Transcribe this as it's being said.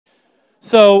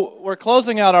So we're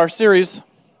closing out our series.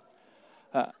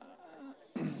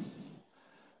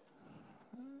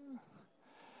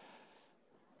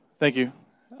 Thank you.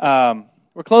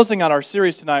 We're closing out our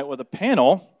series tonight with a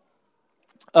panel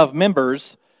of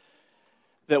members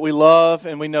that we love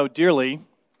and we know dearly.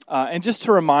 And just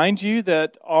to remind you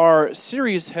that our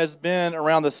series has been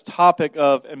around this topic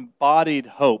of embodied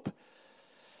hope.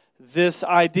 This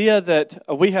idea that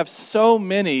we have so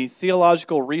many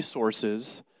theological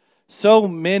resources, so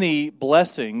many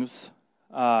blessings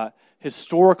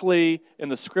historically in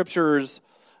the Scriptures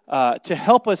to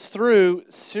help us through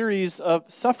series of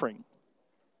suffering,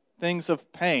 things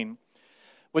of pain,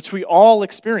 which we all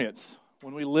experience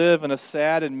when we live in a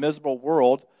sad and miserable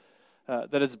world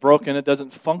that is broken. It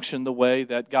doesn't function the way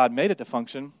that God made it to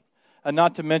function, and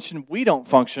not to mention we don't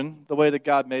function the way that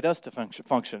God made us to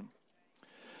function.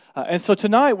 And so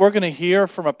tonight we're going to hear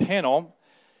from a panel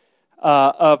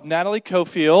of Natalie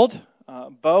Cofield,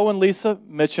 Bo and Lisa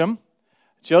Mitchum,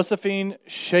 Josephine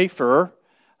Schaeffer,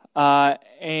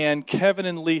 and Kevin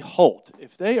and Lee Holt.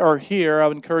 If they are here, I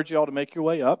would encourage you all to make your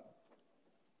way up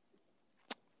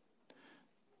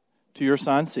to your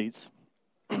assigned seats.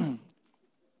 I'm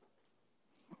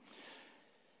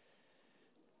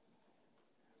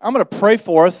going to pray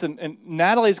for us, and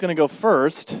Natalie's going to go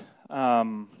first.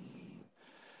 But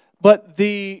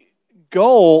the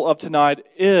goal of tonight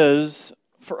is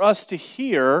for us to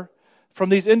hear from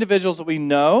these individuals that we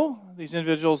know, these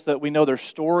individuals that we know their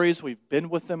stories, we've been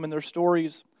with them in their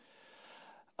stories,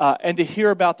 and to hear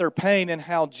about their pain and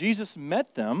how Jesus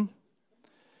met them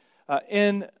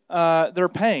in their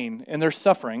pain and their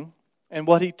suffering, and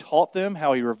what He taught them,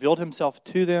 how He revealed Himself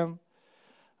to them,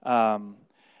 and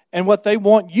what they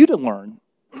want you to learn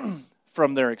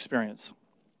from their experience.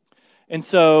 And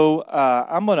so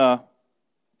I'm going to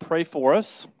pray for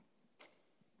us,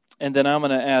 and then I'm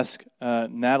going to ask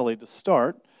Natalie to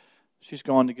start. She's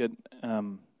going to get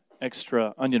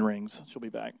extra onion rings. She'll be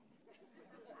back.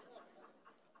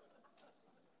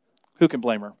 Who can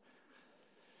blame her?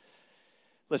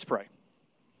 Let's pray.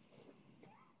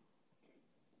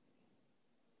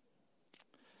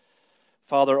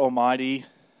 Father Almighty,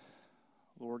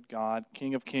 Lord God,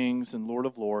 King of Kings and Lord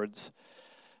of Lords,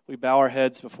 we bow our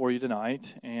heads before you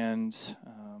tonight, and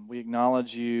we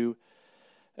acknowledge you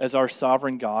as our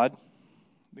sovereign God,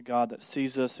 the God that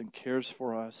sees us and cares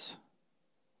for us,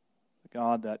 the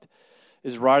God that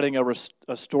is writing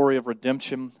a story of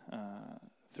redemption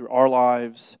through our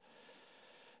lives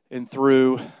and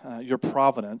through your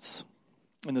providence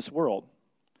in this world.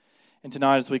 And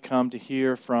tonight, as we come to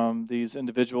hear from these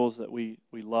individuals that we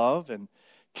love and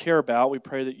care about, we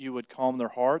pray that you would calm their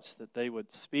hearts, that they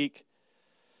would speak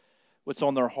what's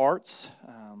on their hearts,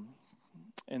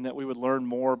 and that we would learn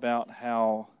more about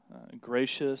how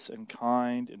gracious and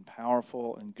kind and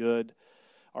powerful and good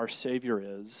our Savior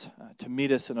is to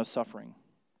meet us in a suffering.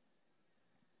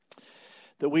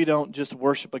 That we don't just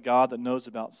worship a God that knows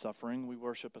about suffering, we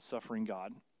worship a suffering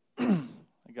God.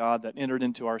 A God that entered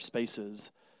into our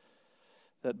spaces,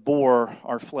 that bore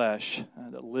our flesh,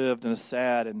 that lived in a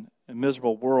sad and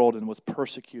miserable world and was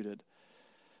persecuted,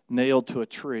 nailed to a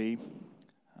tree,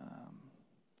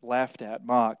 laughed at,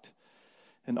 mocked,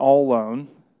 and all alone,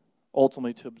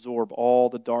 ultimately to absorb all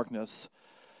the darkness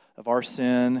of our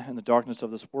sin and the darkness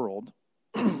of this world,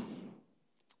 and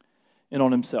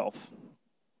on himself,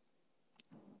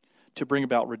 to bring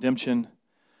about redemption,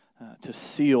 to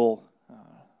seal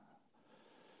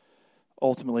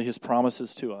ultimately his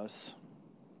promises to us,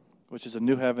 which is a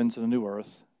new heavens and a new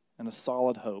earth, and a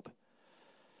solid hope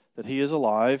that he is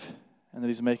alive and that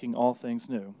he's making all things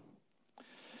new.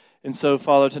 And so,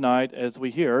 Father, tonight, as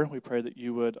we hear, we pray that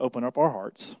you would open up our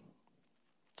hearts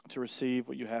to receive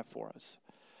what you have for us.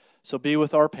 So be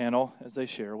with our panel as they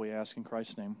share, we ask in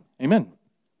Christ's name. Amen.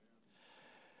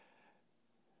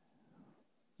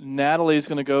 Natalie's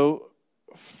going to go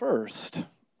first.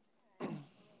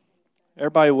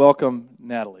 Everybody welcome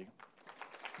Natalie.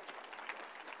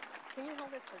 Can you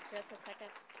hold this for just a second?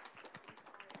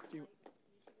 Do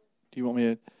you want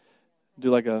me to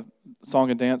do like a song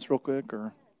and dance real quick,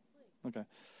 or? Okay.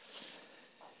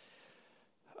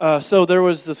 So there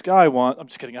was this guy once. I'm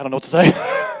just kidding. I don't know what to say.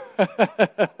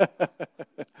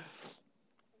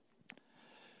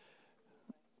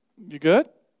 You good?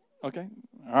 Okay.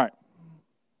 All right.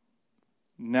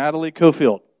 Natalie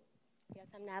Cofield.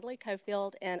 Yes, I'm Natalie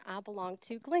Cofield, and I belong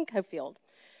to Glenn Cofield,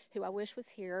 who I wish was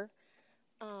here.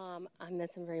 I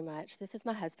miss him very much. This is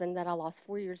my husband that I lost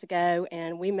 4 years ago,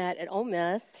 and we met at Ole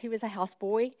Miss. He was a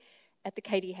houseboy at the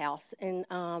Katie House, and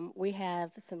we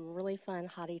have some really fun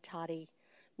hotty-toddy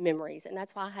memories, and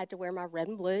that's why I had to wear my red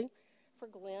and blue for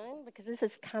Glenn because this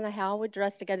is kind of how I would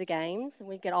dress to go to games, and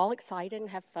we'd get all excited and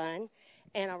have fun,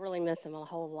 and I really miss him a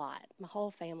whole lot. My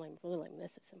whole family really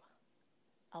misses him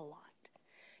a lot.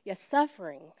 Yes,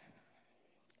 suffering.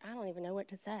 I don't even know what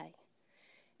to say.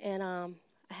 And I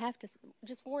have to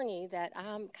just warn you that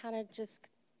I'm kind of just,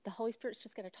 the Holy Spirit's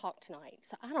just going to talk tonight,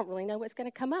 so I don't really know what's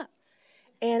going to come up.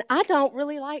 And I don't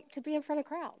really like to be in front of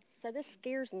crowds, so this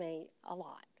scares me a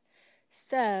lot.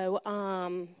 So,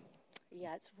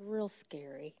 yeah, it's real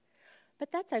scary.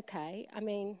 But that's okay. I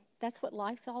mean, that's what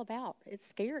life's all about. It's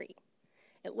scary.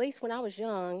 At least when I was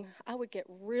young, I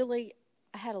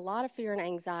had a lot of fear and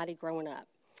anxiety growing up.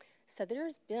 So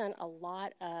there's been a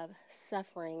lot of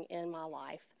suffering in my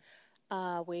life.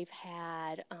 We've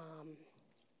had,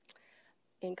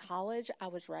 in college, I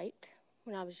was raped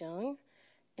when I was young.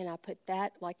 And I put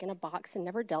that like in a box and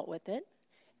never dealt with it.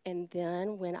 And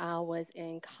then when I was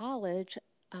in college,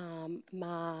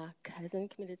 my cousin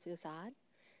committed suicide.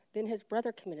 Then his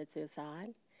brother committed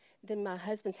suicide. Then my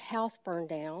husband's house burned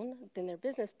down. Then their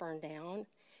business burned down.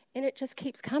 And it just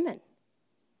keeps coming.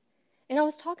 And I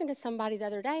was talking to somebody the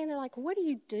other day, and they're like, what do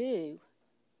you do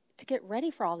to get ready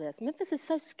for all this? Memphis is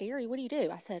so scary. What do you do?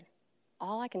 I said,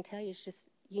 all I can tell you is just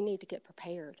you need to get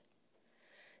prepared.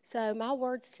 So my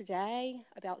words today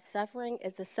about suffering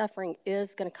is the suffering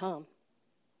is going to come.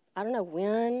 I don't know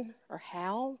when or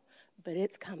how, but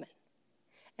it's coming.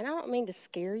 And I don't mean to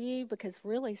scare you because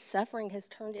really suffering has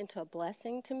turned into a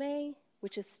blessing to me,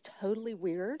 which is totally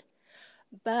weird.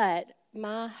 But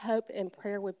my hope and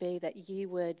prayer would be that you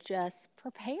would just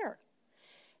prepare.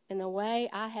 And the way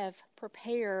I have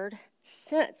prepared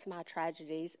since my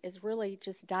tragedies is really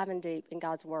just diving deep in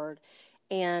God's Word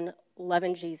and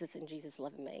loving Jesus and Jesus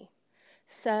loving me.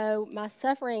 So my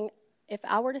suffering, if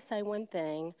I were to say one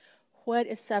thing, what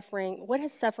has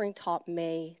suffering taught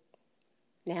me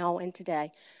now and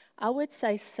today? I would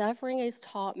say suffering has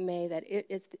taught me that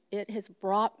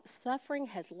suffering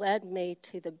has led me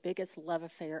to the biggest love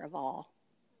affair of all.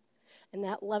 And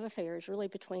that love affair is really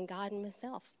between God and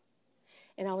myself.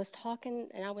 And I was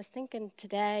thinking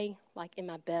today, like in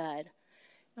my bed,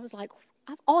 I was like,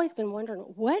 I've always been wondering,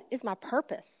 what is my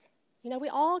purpose? You know, we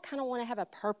all kind of want to have a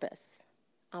purpose.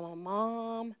 I'm a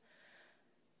mom,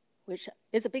 which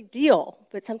is a big deal.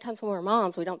 But sometimes when we're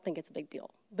moms, we don't think it's a big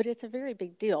deal. But it's a very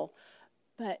big deal.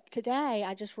 But today,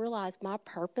 I just realized my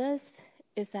purpose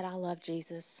is that I love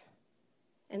Jesus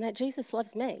and that Jesus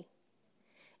loves me.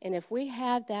 And if we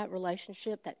have that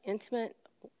relationship, that intimate,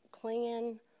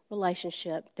 clinging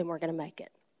relationship, then we're going to make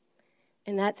it.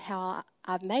 And that's how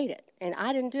I've made it. And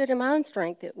I didn't do it in my own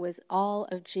strength. It was all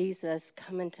of Jesus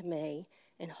coming to me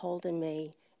and holding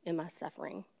me in my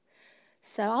suffering.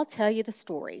 So I'll tell you the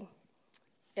story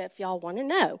if y'all want to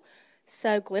know.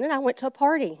 So Glenn and I went to a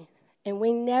party, and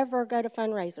we never go to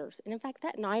fundraisers. And in fact,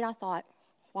 that night I thought,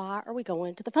 why are we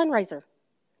going to the fundraiser?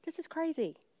 This is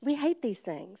crazy. We hate these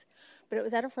things. But it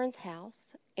was at a friend's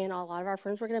house, and a lot of our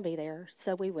friends were going to be there,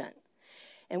 so we went.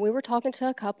 And we were talking to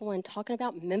a couple and talking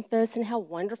about Memphis and how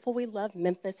wonderful we love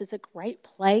Memphis. It's a great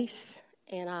place,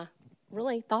 and I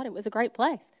really thought it was a great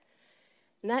place.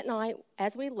 And that night,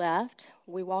 as we left,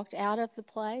 we walked out of the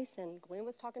place, and Glenn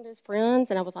was talking to his friends,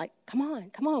 and I was like, come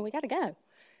on, we got to go.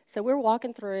 So we're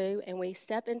walking through, and we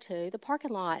step into the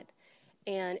parking lot,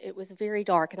 and it was very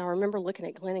dark. And I remember looking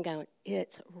at Glenn and going,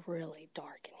 it's really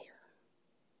dark in here.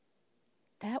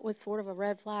 That was sort of a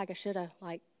red flag. I should have,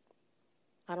 I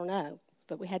don't know.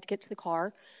 But we had to get to the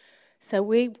car.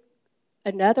 So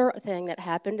another thing that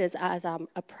happened is as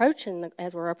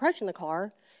we're approaching the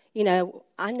car, you know,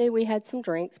 I knew we had some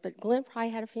drinks, but Glenn probably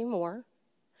had a few more.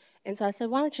 And so I said,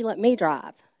 why don't you let me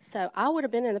drive? So I would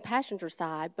have been in the passenger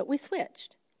side, but we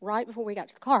switched right before we got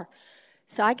to the car.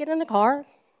 So I get in the car,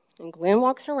 and Glenn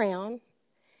walks around,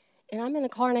 and I'm in the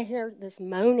car, and I hear this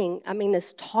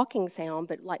this talking sound,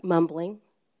 but like mumbling.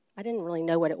 I didn't really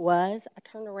know what it was. I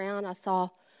turned around, I saw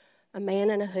a man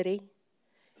in a hoodie,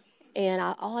 and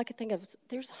all I could think of was,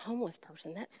 there's a homeless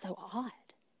person. That's so odd.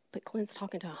 But Glenn's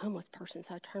talking to a homeless person,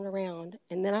 so I turned around,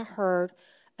 and then I heard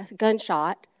a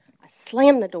gunshot. I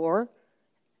slammed the door,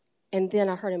 and then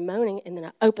I heard him moaning, and then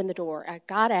I opened the door. I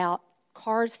got out,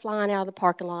 cars flying out of the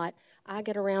parking lot. I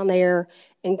get around there,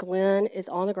 and Glenn is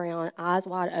on the ground, eyes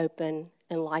wide open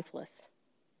and lifeless.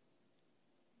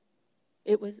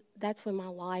 That's when my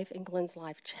life and Glenn's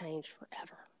life changed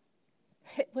forever.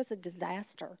 It was a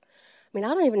disaster. I mean, I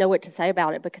don't even know what to say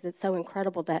about it because it's so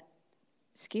incredible that,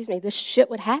 this shit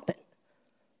would happen.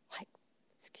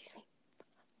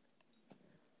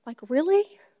 Really?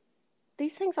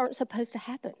 These things aren't supposed to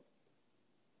happen.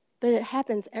 But it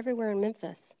happens everywhere in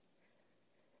Memphis.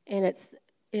 And it's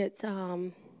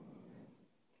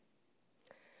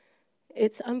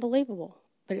It's unbelievable,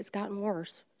 but it's gotten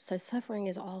worse. So suffering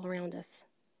is all around us.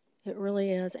 It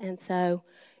really is. And so,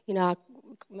 I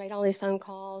made all these phone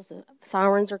calls. The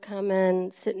sirens are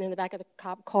coming, sitting in the back of the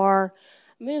cop car.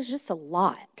 I mean, it was just a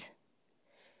lot.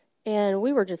 And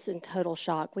we were just in total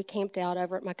shock. We camped out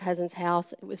over at my cousin's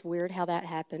house. It was weird how that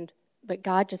happened. But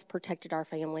God just protected our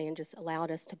family and just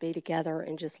allowed us to be together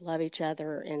and just love each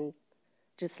other and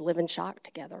just live in shock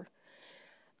together.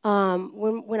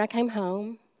 When I came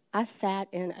home, I sat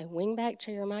in a wingback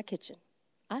chair in my kitchen.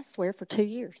 I swear for 2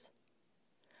 years.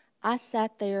 I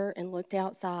sat there and looked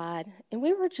outside, and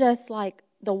we were just like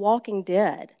the walking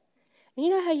dead. And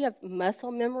you know how you have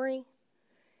muscle memory?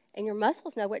 And your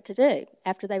muscles know what to do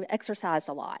after they've exercised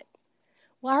a lot.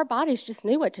 Well, our bodies just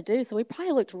knew what to do, so we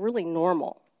probably looked really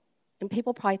normal. And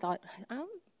people probably thought, oh,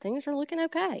 things are looking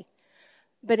okay.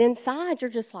 But inside,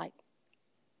 you're just like,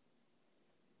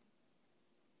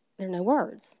 there are no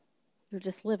words. You're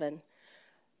just living.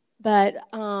 But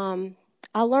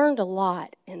I learned a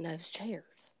lot in those chairs.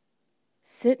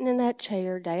 Sitting in that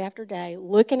chair day after day,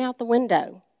 looking out the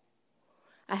window.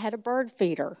 I had a bird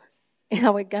feeder, and I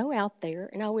would go out there,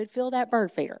 and I would fill that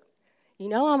bird feeder. You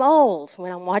know I'm old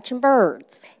when I'm watching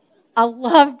birds. I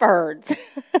love birds.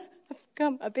 I've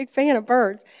become a big fan of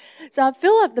birds. So I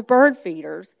fill up the bird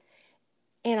feeders,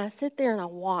 and I sit there and I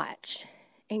watch.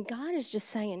 And God is just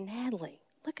saying, Natalie,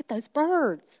 look at those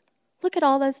birds. Look at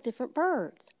all those different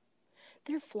birds.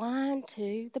 They're flying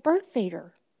to the bird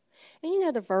feeder. And you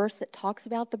know the verse that talks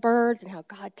about the birds and how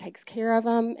God takes care of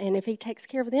them. And if he takes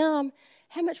care of them,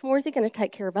 how much more is he going to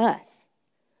take care of us?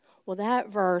 Well, that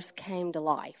verse came to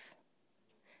life.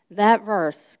 That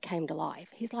verse came to life.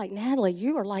 He's like, Natalie,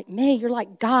 you are like me. You're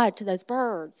like God to those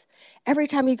birds. Every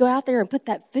time you go out there and put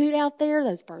that food out there,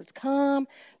 those birds come.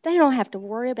 They don't have to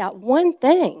worry about one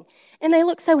thing. And they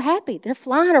look so happy. They're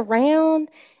flying around,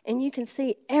 and you can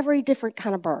see every different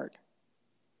kind of bird.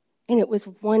 And it was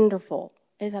wonderful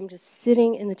as I'm just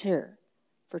sitting in the chair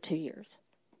for 2 years.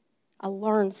 I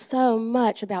learned so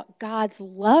much about God's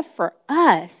love for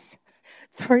us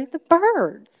through the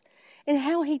birds and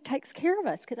how he takes care of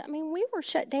us. Because, we were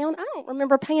shut down. I don't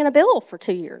remember paying a bill for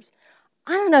 2 years.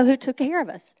 I don't know who took care of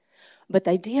us, but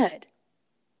they did.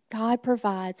 God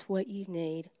provides what you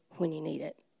need when you need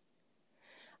it.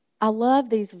 I love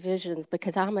these visions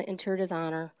because I'm an interior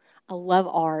designer. I love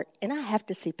art, and I have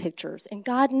to see pictures, and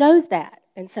God knows that.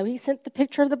 And so he sent the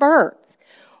picture of the birds.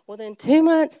 Well, then 2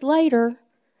 months later,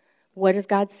 what does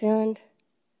God send?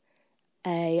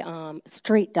 A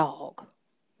street dog.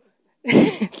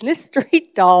 This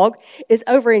street dog is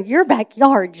over in your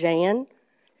backyard, Jan.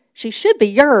 She should be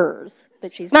yours,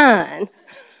 but she's mine.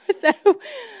 So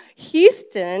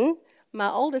Houston, my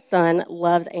oldest son,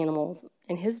 loves animals,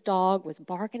 and his dog was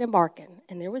barking and barking.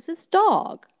 And there was this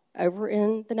dog over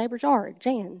in the neighbor's yard,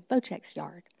 Jan Bocek's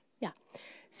yard. Yeah.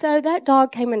 So that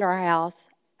dog came into our house.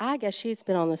 I guess she's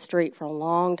been on the street for a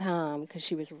long time because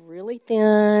she was really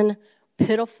thin,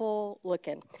 pitiful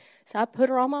looking. So I put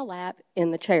her on my lap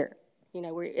in the chair.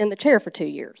 We're in the chair for 2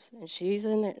 years, and she's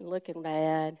in there looking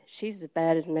bad. She's as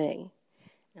bad as me.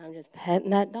 And I'm just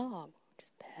petting that dog,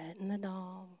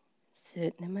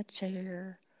 sitting in my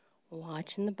chair,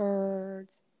 watching the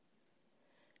birds.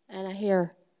 And I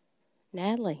hear,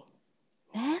 Natalie,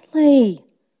 why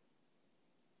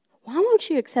won't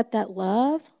you accept that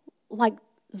love? Like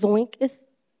Zoink is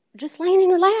just laying in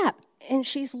your lap, and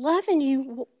she's loving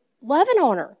you, loving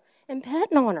on her and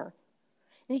petting on her.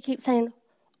 And he keeps saying,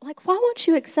 why won't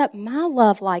you accept my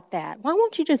love like that? Why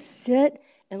won't you just sit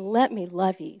and let me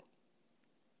love you?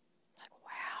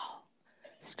 Wow.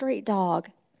 Street dog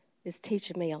is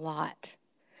teaching me a lot.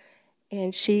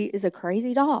 And she is a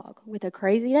crazy dog with a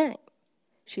crazy name.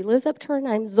 She lives up to her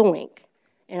name, Zoink,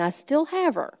 and I still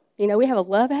have her. We have a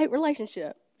love-hate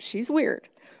relationship. She's weird.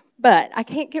 But I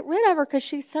can't get rid of her because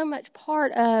she's so much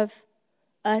part of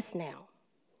us now.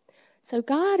 So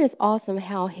God is awesome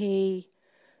how he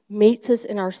meets us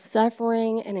in our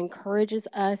suffering and encourages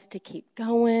us to keep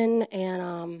going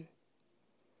and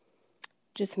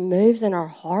just moves in our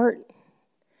heart.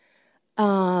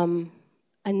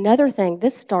 Another thing,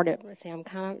 this started,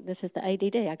 this is the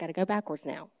ADD. I got to go backwards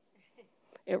now.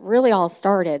 It really all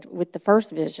started with the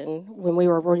first vision when we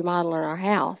were remodeling our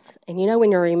house. And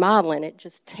when you're remodeling, it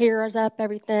just tears up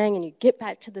everything, and you get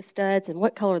back to the studs. And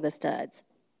what color are the studs?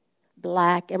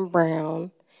 Black and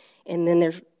brown. And then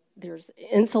there's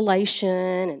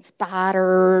insulation and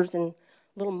spiders and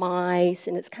little mice,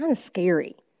 and it's kind of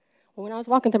scary. When I was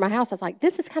walking through my house, I was like,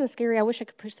 this is kind of scary. I wish I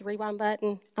could push the rewind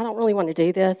button. I don't really want to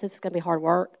do this. This is going to be hard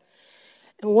work.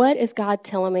 And what is God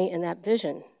telling me in that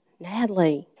vision?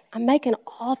 Natalie, I'm making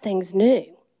all things new.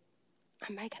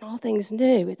 I'm making all things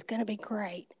new. It's going to be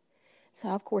great. So,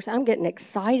 of course, I'm getting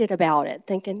excited about it,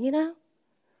 thinking,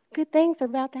 good things are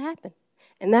about to happen.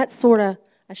 And that's sort of,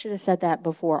 I should have said that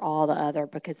before all the other,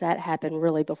 because that happened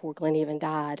really before Glenn even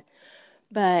died.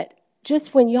 But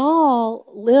just when y'all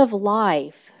live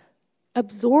life,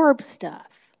 absorb stuff,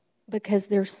 because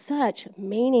there's such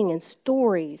meaning and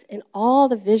stories and all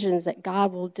the visions that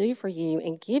God will do for you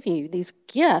and give you these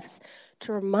gifts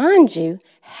to remind you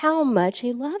how much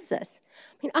he loves us.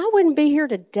 I mean, I wouldn't be here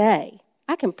today.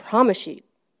 I can promise you.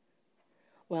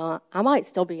 Well, I might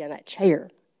still be in that chair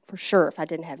for sure if I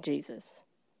didn't have Jesus.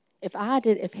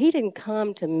 If he didn't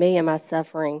come to me in my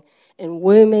suffering and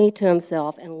woo me to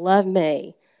himself and love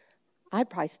me, I'd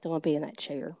probably still be in that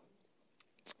chair.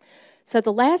 So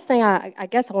the last thing I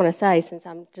guess I want to say, since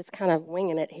I'm just kind of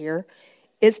winging it here,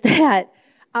 is that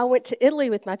I went to Italy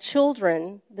with my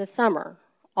children this summer.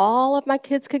 All of my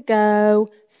kids could go.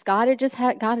 Scott had just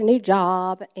got a new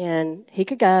job, and he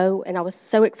could go, and I was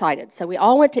so excited. So we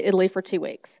all went to Italy for 2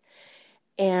 weeks.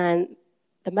 And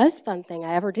the most fun thing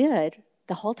I ever did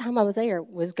the whole time I was there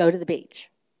was go to the beach.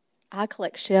 I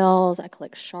collect shells. I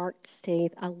collect shark's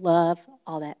teeth. I love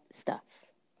all that stuff.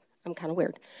 I'm kind of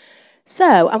weird.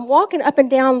 So I'm walking up and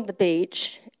down the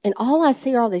beach, and all I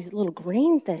see are all these little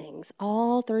green things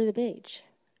all through the beach.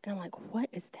 And I'm like, what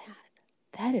is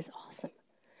that? That is awesome.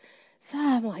 So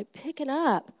I'm like picking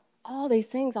up all these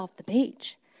things off the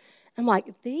beach. I'm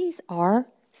like, these are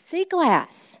sea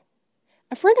glass.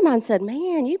 A friend of mine said,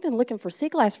 man, you've been looking for sea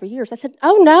glass for years. I said,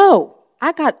 oh, no,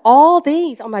 I got all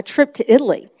these on my trip to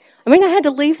Italy. I mean, I had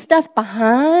to leave stuff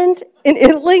behind in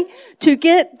Italy to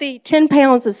get the 10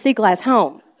 pounds of sea glass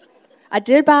home. I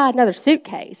did buy another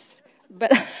suitcase,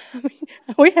 but I mean,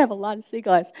 we have a lot of sea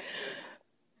glass.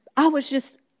 I was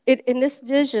just, in this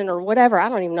vision or whatever, I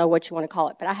don't even know what you want to call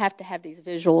it, but I have to have these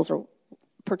visuals or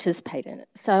participate in it.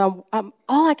 So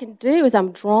all I can do is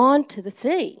I'm drawn to the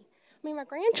sea. I mean, my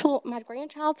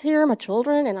grandchild's here, my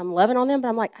children, and I'm loving on them, but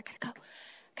I'm like, I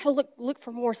gotta look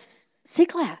for more sea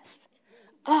glass.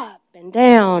 Up and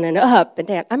down and up and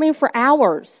down. I mean, for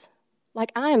hours.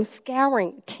 Like, I am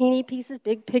scouring teeny pieces,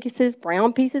 big pieces,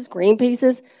 brown pieces, green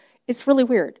pieces. It's really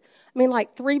weird. I mean,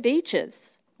 like 3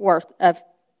 beaches worth of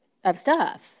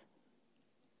stuff.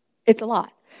 It's a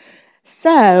lot.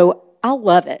 So I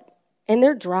love it. And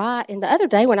they're dry. And the other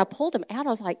day when I pulled them out, I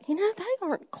was like, they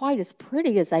aren't quite as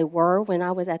pretty as they were when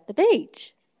I was at the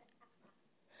beach.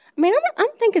 I mean,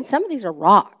 I'm thinking some of these are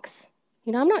rocks.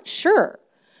 I'm not sure.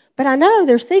 But I know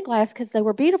they're sea glass because they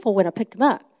were beautiful when I picked them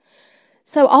up.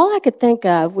 So all I could think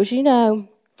of was,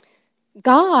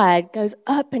 God goes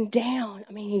up and down.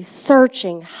 I mean, he's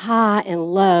searching high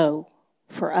and low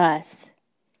for us.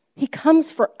 He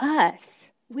comes for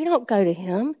us. We don't go to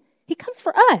him. He comes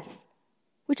for us,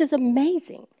 which is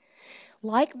amazing.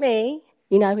 Like me,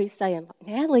 he's saying,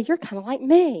 Natalie, you're kind of like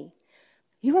me.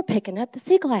 You were picking up the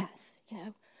sea glass.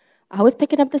 I was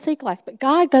picking up the sea glass. But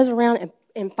God goes around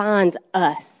and finds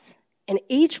us. And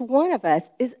each one of us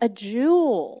is a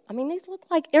jewel. I mean, these look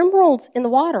like emeralds in the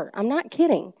water. I'm not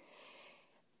kidding.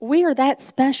 We are that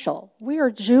special. We are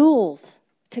jewels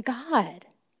to God.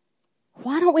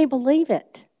 Why don't we believe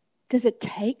it? Does it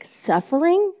take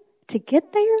suffering to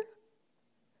get there?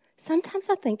 Sometimes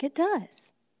I think it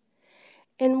does.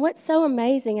 And what's so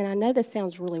amazing, and I know this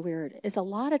sounds really weird, is a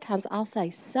lot of times I'll say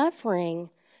suffering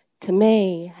to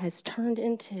me has turned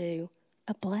into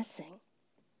a blessing.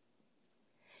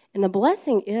 And the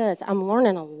blessing is I'm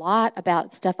learning a lot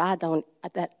about stuff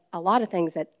a lot of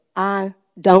things that I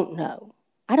don't know.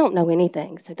 I don't know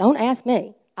anything, so don't ask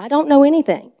me. I don't know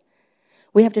anything.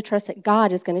 We have to trust that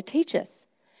God is going to teach us.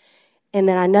 And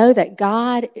then I know that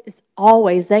God is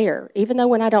always there. Even though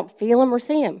when I don't feel him or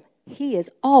see him, he is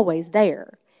always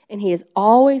there. And he is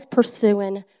always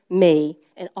pursuing me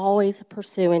and always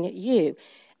pursuing you.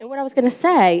 And what I was going to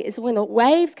say is when the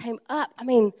waves came up,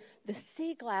 the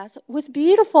sea glass was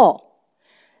beautiful.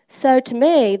 So to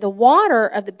me, the water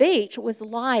of the beach was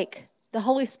like the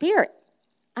Holy Spirit.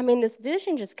 This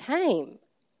vision just came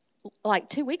like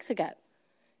 2 weeks ago.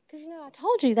 Because, I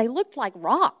told you they looked like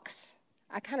rocks.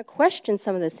 I kind of questioned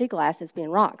some of the sea glass as being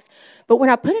rocks. But when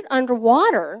I put it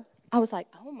underwater, I was like,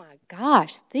 oh my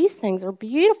gosh, these things are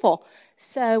beautiful.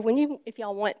 So if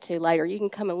y'all want to later, you can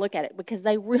come and look at it because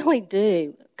they really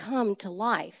do come to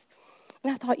life.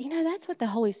 And I thought, that's what the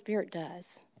Holy Spirit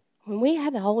does. When we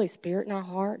have the Holy Spirit in our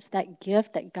hearts, that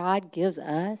gift that God gives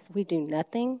us, we do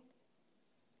nothing.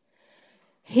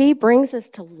 He brings us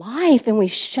to life and we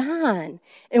shine.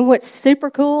 And what's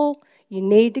super cool, you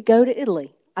need to go to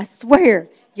Italy. I swear,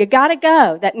 you got to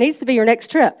go. That needs to be your next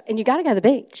trip. And you got to go to the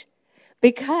beach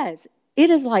because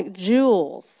it is like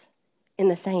jewels in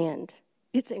the sand.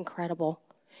 It's incredible.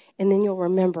 And then you'll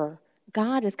remember,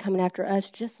 God is coming after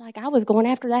us just like I was going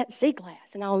after that sea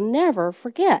glass, and I'll never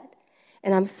forget.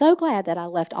 And I'm so glad that I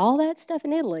left all that stuff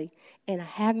in Italy, and I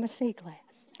have my sea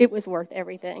glass. It was worth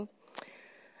everything.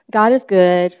 God is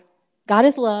good. God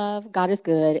is love. God is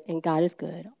good. And God is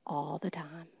good all the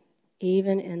time,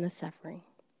 even in the suffering.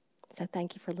 So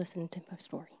thank you for listening to my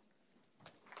story.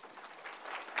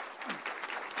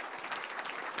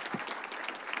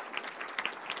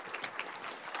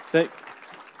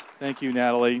 Thank you,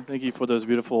 Natalie. Thank you for those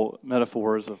beautiful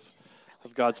metaphors of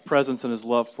God's presence and his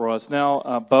love for us.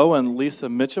 Now, Bo and Lisa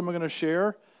Mitchum are going to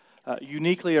share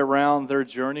uniquely around their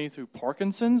journey through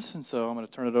Parkinson's, and so I'm going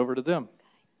to turn it over to them.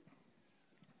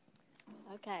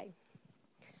 Okay.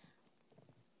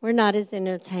 We're not as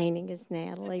entertaining as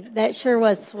Natalie. That sure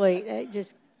was sweet. It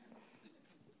just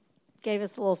gave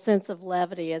us a little sense of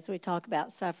levity as we talk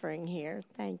about suffering here.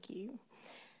 Thank you.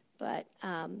 But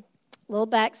little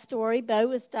backstory, Bo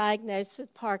was diagnosed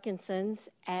with Parkinson's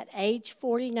at age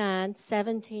 49,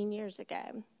 17 years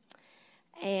ago.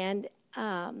 And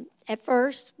at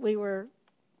first, we were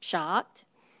shocked,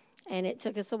 and it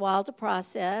took us a while to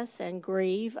process and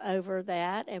grieve over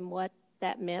that and what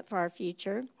that meant for our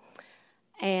future.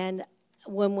 And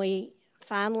when we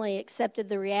finally accepted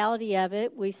the reality of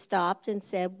it, we stopped and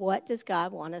said, what does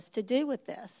God want us to do with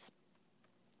this?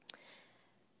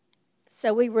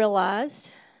 So we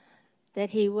realized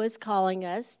that he was calling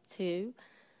us to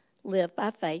live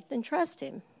by faith and trust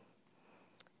him.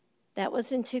 That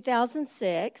was in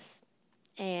 2006,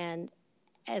 and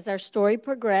as our story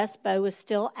progressed, Bo was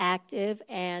still active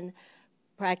and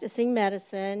practicing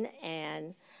medicine,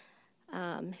 and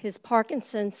his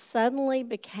Parkinson's suddenly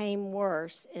became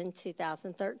worse in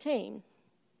 2013.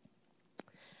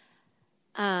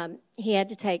 He had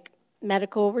to take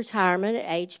medical retirement at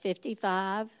age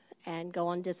 55 and go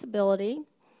on disability.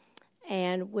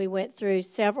 And we went through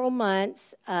several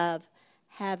months of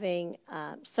having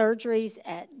surgeries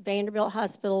at Vanderbilt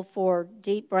Hospital for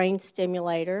deep brain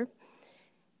stimulator.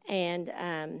 And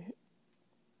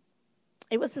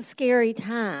it was a scary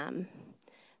time.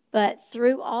 But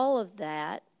through all of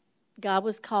that, God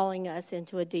was calling us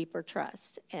into a deeper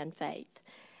trust and faith.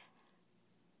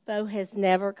 Bo has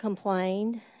never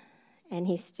complained, and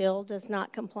he still does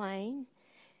not complain.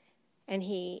 And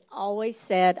he always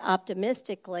said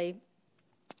optimistically,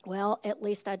 well, at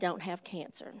least I don't have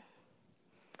cancer.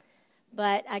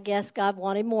 But I guess God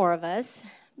wanted more of us,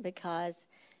 because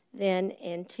then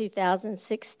in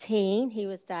 2016, he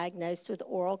was diagnosed with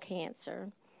oral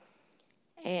cancer.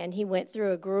 And he went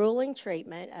through a grueling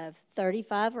treatment of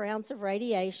 35 rounds of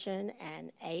radiation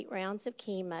and 8 rounds of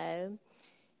chemo.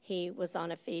 He was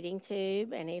on a feeding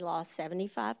tube, and he lost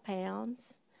 75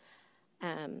 pounds.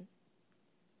 And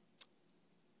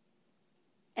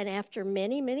after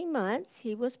many, many months,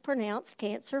 he was pronounced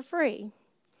cancer-free.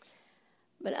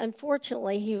 But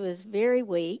unfortunately, he was very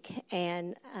weak,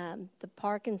 and the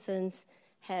Parkinson's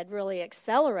had really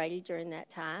accelerated during that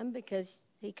time because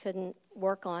he couldn't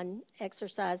work on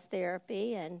exercise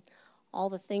therapy and all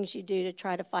the things you do to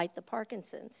try to fight the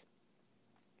Parkinson's.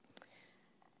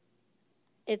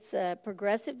 It's a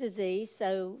progressive disease,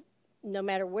 so no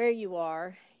matter where you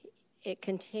are, it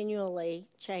continually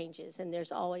changes, and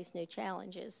there's always new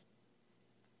challenges.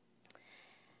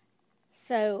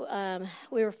 So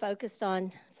we were focused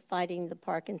on fighting the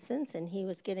Parkinson's, and he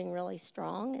was getting really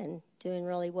strong and doing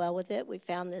really well with it. We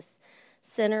found this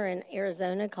center in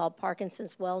Arizona called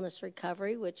Parkinson's Wellness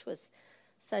Recovery, which was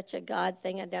such a God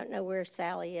thing. I don't know where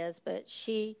Sally is, but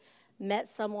she met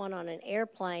someone on an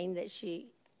airplane that she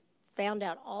found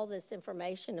out all this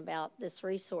information about this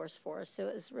resource for us, so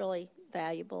it was really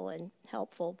valuable and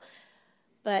helpful.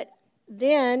 But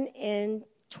then in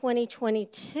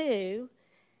 2022,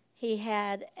 he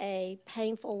had a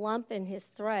painful lump in his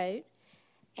throat,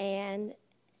 and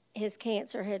his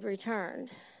cancer had returned.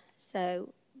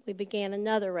 So we began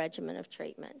another regimen of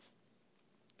treatments.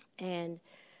 And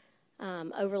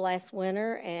over last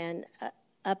winter and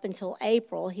up until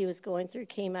April, he was going through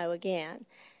chemo again.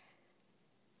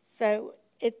 So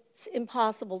it's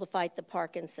impossible to fight the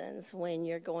Parkinson's when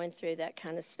you're going through that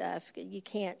kind of stuff. You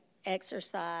can't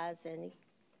exercise and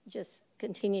just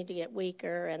continue to get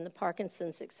weaker, and the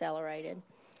Parkinson's accelerated.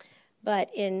 But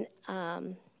in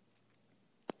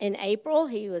April,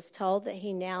 he was told that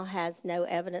he now has no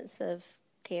evidence of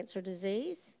cancer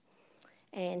disease,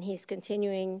 and he's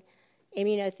continuing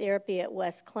immunotherapy at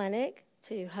West Clinic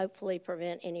to hopefully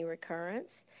prevent any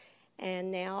recurrence.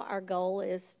 And now our goal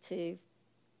is to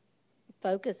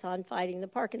focus on fighting the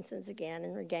Parkinson's again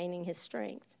and regaining his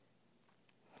strength.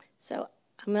 So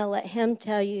I'm going to let him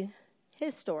tell you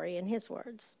his story in his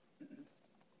words.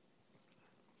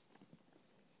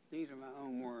 These are my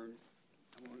own words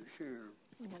I want to share.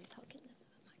 I'm going to talk into the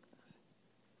microphone.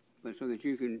 But so that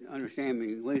you can understand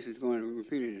me, Lisa's going to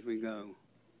repeat it as we go.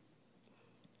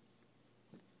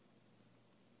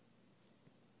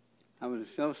 I was a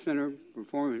self-centered,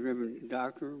 performance-driven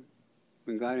doctor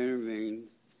when God intervened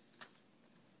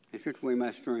and stripped away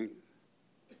my strength.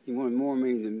 He wanted more of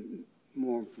me than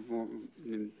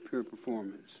pure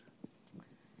performance.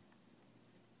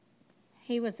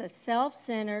 He was a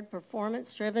self-centered,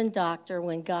 performance-driven doctor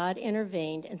when God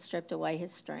intervened and stripped away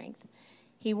his strength.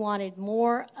 He wanted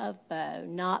more of Bo,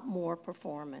 not more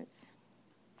performance.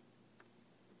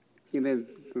 He had been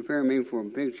preparing me for a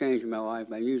big change in my life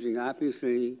by using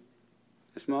IPC,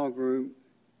 a small group,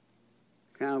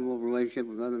 accountable relationship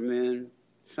with other men,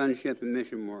 sonship, and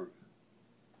mission work.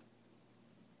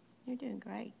 You're doing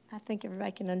great. I think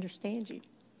everybody can understand you.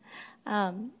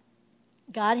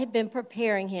 God had been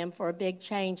preparing him for a big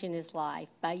change in his life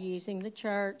by using the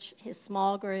church, his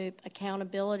small group,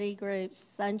 accountability groups,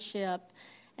 sonship,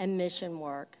 and mission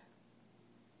work.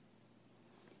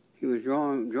 He was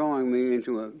drawing me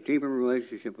into a deeper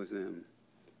relationship with him.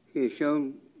 He had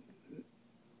shown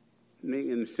me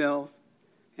himself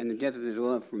and the depth of his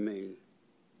love for me.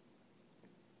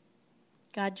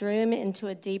 God drew him into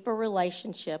a deeper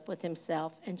relationship with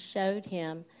himself and showed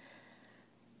him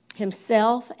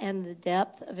himself and the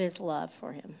depth of his love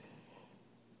for him.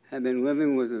 I'd been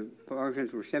living with a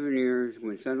Parkinson's for 7 years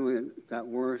when suddenly it got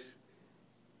worse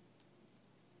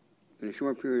in a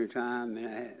short period of time, and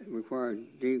I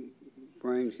required deep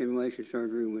brain stimulation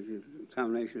surgery, which is a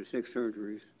combination of 6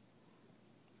 surgeries.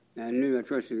 And I knew I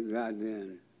trusted God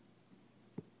then.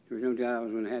 There was no doubt I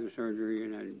was going to have the surgery,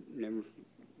 and I never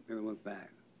looked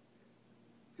back.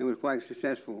 It was quite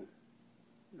successful.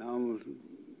 I almost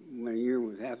went a year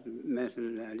with half the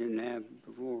medicine that I didn't have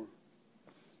before.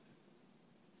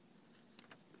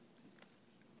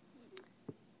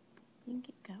 You can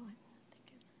keep going.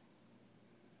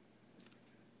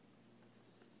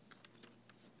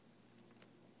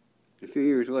 A few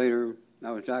years later,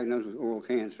 I was diagnosed with oral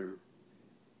cancer,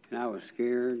 and I was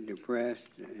scared, depressed,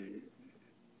 and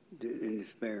in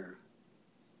despair.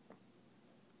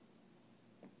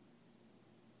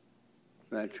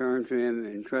 But I turned to him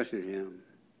and trusted him.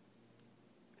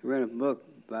 I read a book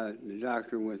by the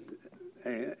doctor with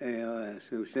ALS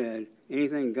who said,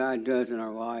 anything God does in our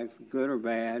life, good or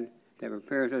bad, that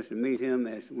prepares us to meet him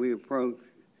as we approach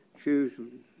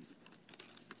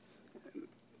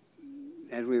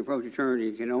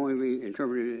eternity can only be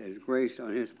interpreted as grace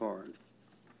on his part.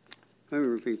 Let me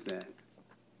repeat that.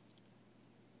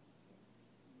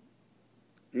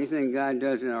 Anything God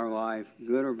does in our life,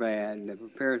 good or bad, that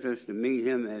prepares us to meet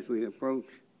him as we approach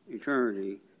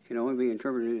eternity can only be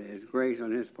interpreted as grace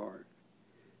on his part.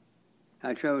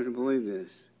 I chose to believe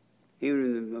this. Even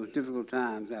in the most difficult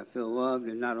times, I feel loved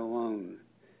and not alone.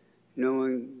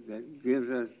 Knowing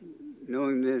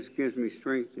this gives me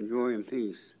strength and joy and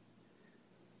peace.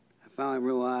 I finally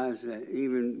realized that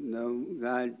even though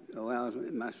God allows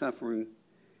my suffering,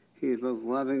 he is both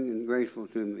loving and graceful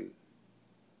to me.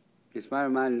 In spite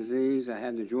of my disease, I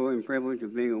have the joy and privilege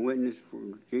of being a witness for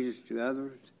Jesus to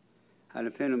others. I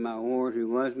depend on my Lord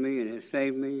who loves me and has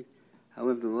saved me. I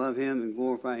live to love him and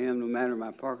glorify him no matter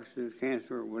my Parkinson's,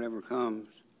 cancer, or whatever comes.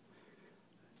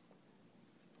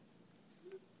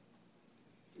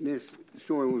 This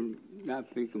story would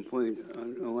not be complete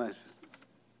unless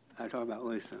I talk about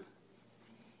Lisa.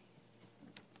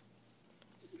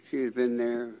 She has been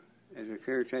there as a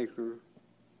caretaker,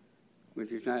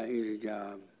 which is not an easy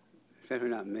job, especially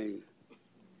not me.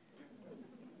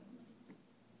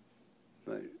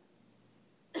 But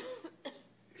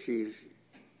she's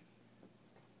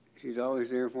always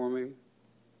there for me.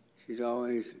 We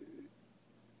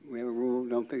have a rule,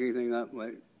 don't pick anything up,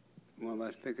 let one of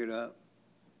us pick it up.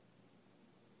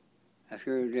 I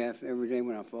scare her to death every day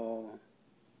when I fall.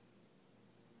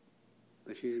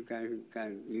 But she's kind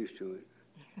of used to it.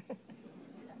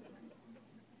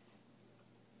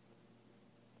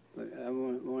 But I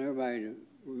want everybody to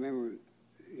remember,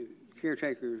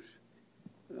 caretakers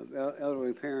of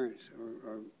elderly parents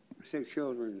or sick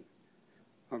children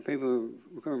or people who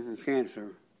are recovering from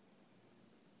cancer,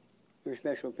 they're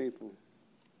special people.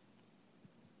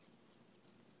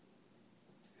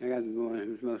 I got the one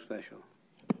who's most special.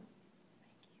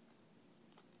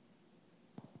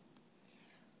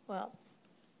 Well,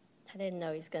 I didn't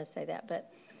know he was going to say that,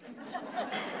 but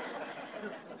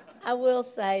I will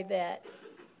say that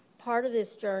part of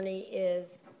this journey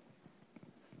is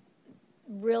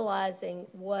realizing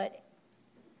what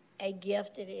a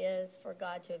gift it is for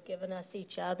God to have given us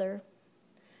each other,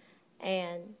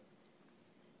 and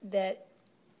that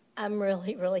I'm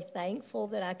really, really thankful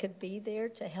that I could be there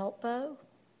to help Bo.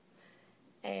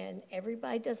 And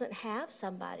everybody doesn't have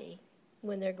somebody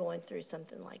when they're going through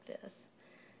something like this.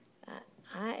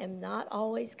 I am not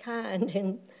always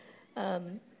kind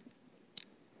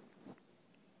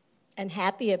and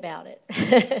happy about it.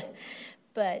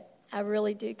 But I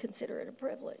really do consider it a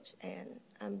privilege. And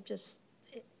I'm just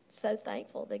so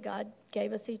thankful that God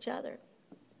gave us each other.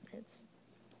 It's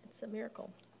a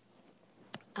miracle.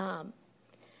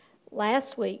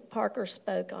 Last week, Parker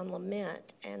spoke on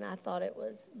lament, and I thought it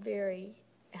was very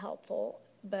helpful.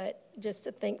 But just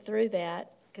to think through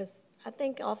that, because I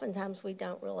think oftentimes we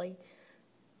don't really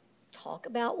talk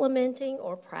about lamenting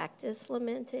or practice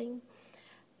lamenting.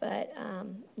 But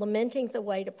lamenting is a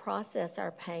way to process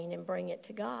our pain and bring it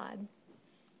to God.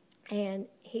 And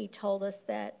he told us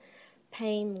that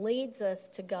pain leads us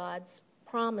to God's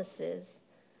promises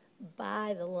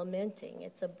by the lamenting.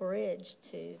 It's a bridge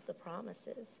to the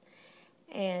promises.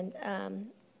 And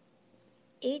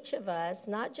each of us,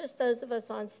 not just those of us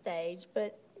on stage,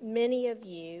 but many of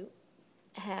you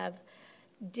have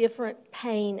different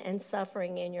pain and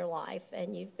suffering in your life,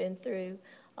 and you've been through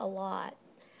a lot.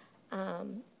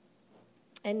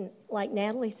 And like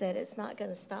Natalie said, it's not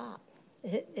going to stop.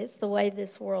 It's the way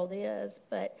this world is,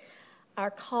 but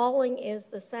our calling is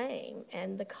the same,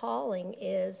 and the calling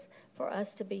is for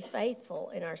us to be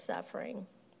faithful in our suffering.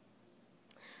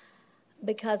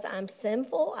 Because I'm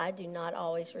sinful, I do not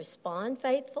always respond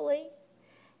faithfully,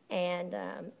 and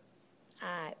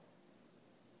I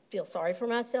feel sorry for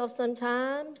myself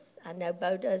sometimes. I know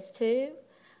Bo does too.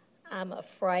 I'm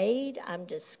afraid. I'm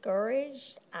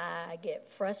discouraged. I get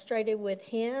frustrated with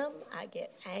him. I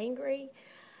get angry.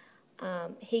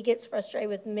 He gets frustrated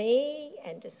with me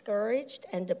and discouraged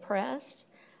and depressed.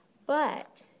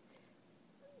 But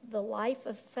the life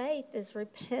of faith is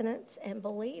repentance and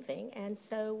believing. And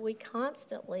so we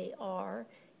constantly are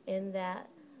in that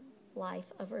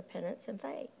life of repentance and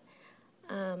faith.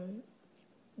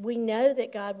 We know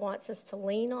that God wants us to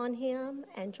lean on him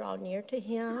and draw near to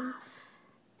him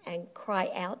and cry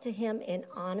out to him in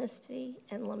honesty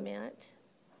and lament.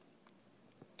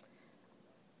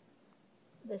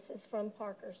 This is from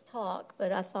Parker's talk,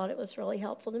 but I thought it was really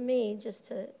helpful to me just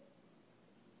to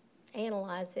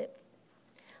analyze it.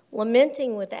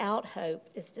 Lamenting without hope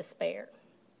is despair.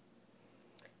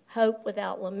 Hope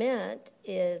without lament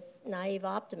is naive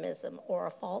optimism or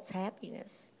a false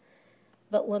happiness.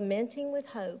 But lamenting with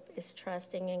hope is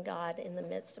trusting in God in the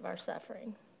midst of our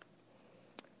suffering.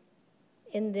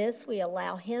 In this, we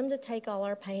allow him to take all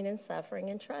our pain and suffering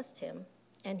and trust him,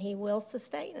 and he will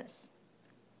sustain us.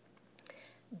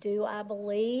 Do I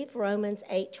believe Romans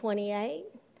 8:28,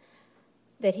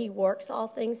 that he works all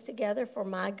things together for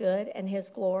my good and his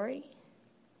glory?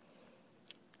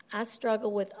 I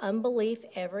struggle with unbelief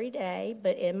every day,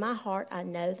 but in my heart I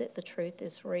know that the truth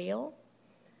is real,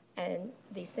 and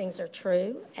these things are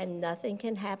true, and nothing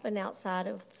can happen outside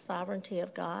of the sovereignty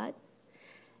of God.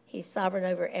 He's sovereign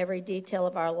over every detail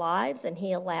of our lives, and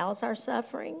he allows our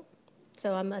suffering.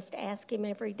 So I must ask him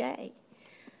every day,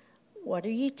 what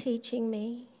are you teaching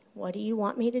me? What do you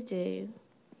want me to do?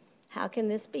 How can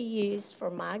this be used for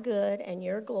my good and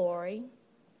your glory?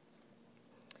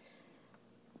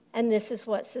 And this is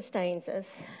what sustains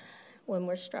us when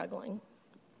we're struggling.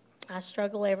 I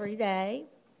struggle every day,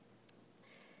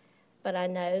 but I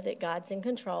know that God's in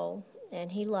control,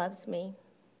 and he loves me,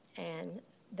 and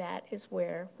that is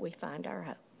where we find our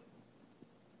hope.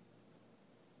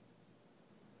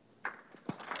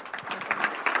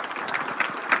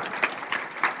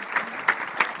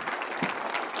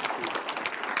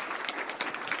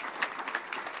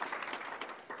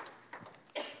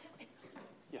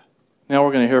 Now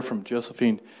we're going to hear from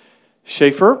Josephine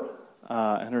Schaeffer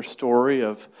and her story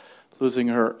of losing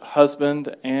her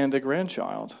husband and a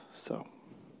grandchild. So,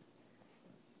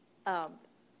 hello,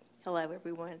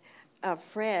 everyone.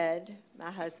 Fred,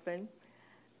 my husband,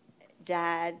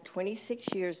 died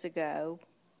 26 years ago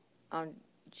on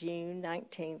June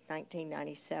 19th,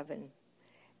 1997.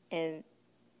 And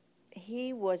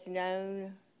he was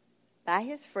known by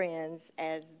his friends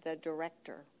as the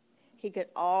director. He could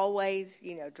always,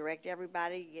 direct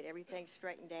everybody, get everything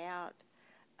straightened out.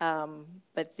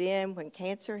 But then when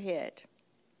cancer hit,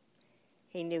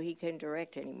 he knew he couldn't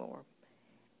direct anymore.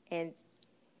 And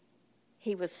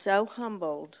he was so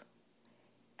humbled.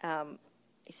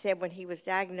 He said when he was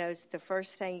diagnosed, the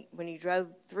first thing, when he drove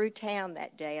through town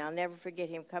that day, I'll never forget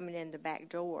him coming in the back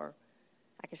door.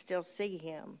 I could still see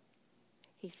him.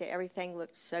 He said everything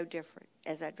looked so different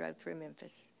as I drove through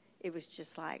Memphis. It was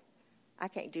just like, I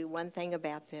can't do one thing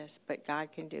about this, but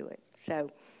God can do it.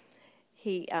 So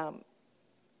he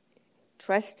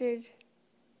trusted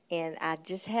And I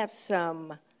just have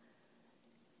some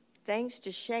things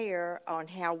to share on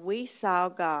how we saw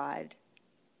God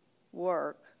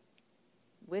work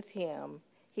with him.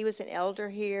 He was an elder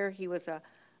here. He was an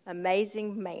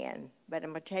amazing man. But I'm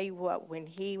going to tell you what, when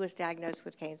he was diagnosed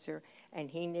with cancer and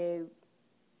he knew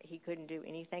he couldn't do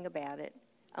anything about it,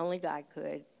 only God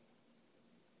could,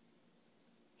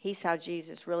 he saw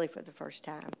Jesus really for the first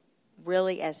time,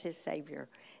 really as his Savior.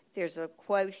 There's a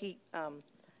quote, he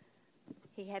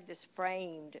had this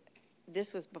framed.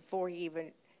 This was before he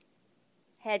even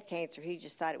had cancer. He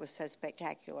just thought it was so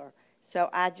spectacular. So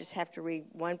I just have to read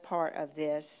one part of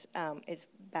this. It's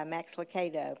by Max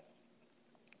Lucado.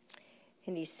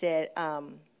 And he said,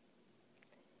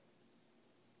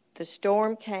 the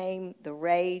storm came, the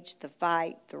rage, the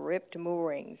fight, the ripped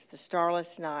moorings, the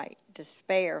starless night.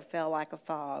 Despair fell like a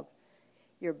fog.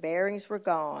 Your bearings were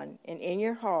gone, and in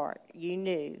your heart you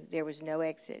knew there was no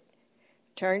exit.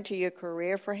 Turn to your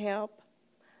career for help,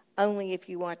 only if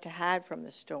you want to hide from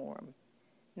the storm,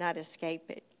 not escape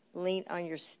it. Lean on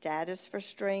your status for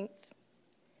strength.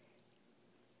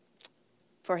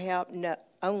 For help, no,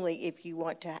 only if you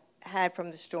want to hide from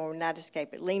the storm, not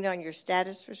escape it. Lean on your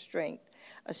status for strength.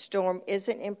 A storm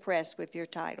isn't impressed with your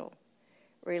title.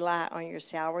 Rely on your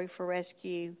salary for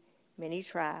rescue. Many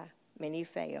try, many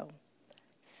fail.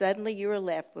 Suddenly you are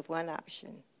left with one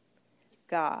option,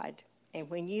 God. And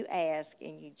when you ask,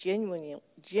 and you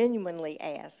genuinely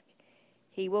ask,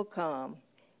 he will come.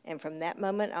 And from that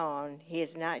moment on, he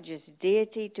is not just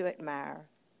deity to admire,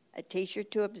 a teacher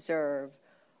to observe,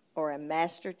 or a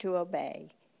master to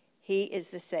obey. He is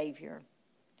the Savior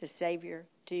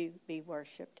to be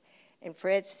worshipped. And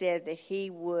Fred said that he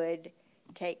would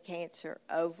take cancer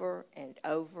over and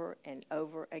over and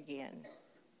over again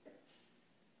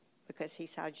because he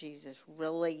saw Jesus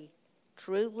really,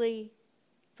 truly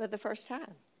for the first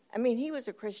time. I mean, he was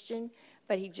a Christian,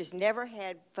 but he just never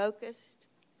had focused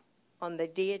on the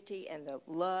deity and the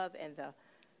love and the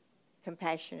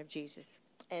compassion of Jesus.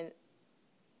 And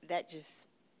that just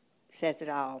says it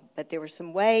all. But there were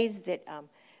some ways that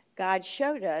God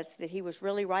showed us that he was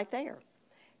really right there.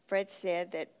 Fred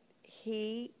said that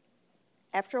he,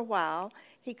 after a while,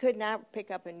 he could not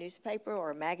pick up a newspaper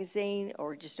or a magazine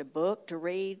or just a book to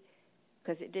read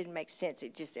because it didn't make sense.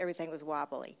 It just, everything was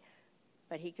wobbly.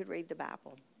 But he could read the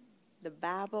Bible. The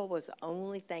Bible was the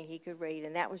only thing he could read,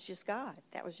 and that was just God.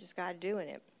 That was just God doing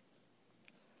it.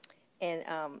 And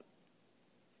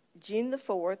June the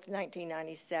 4th,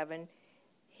 1997,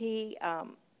 he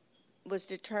was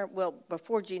determined, well,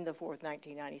 before June the 4th,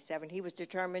 1997, he was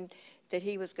determined that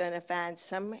he was going to find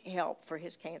some help for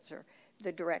his cancer.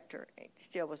 The director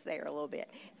still was there a little bit.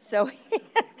 So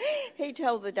he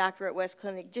told the doctor at West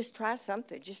Clinic, just try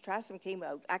something. Just try some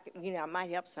chemo. I might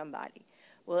help somebody.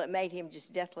 Well, it made him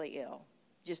just deathly ill.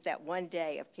 Just that one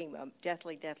day of chemo,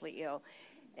 deathly, deathly ill.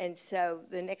 And so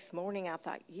the next morning I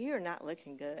thought, you're not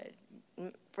looking good.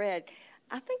 Fred,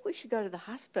 I think we should go to the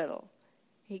hospital.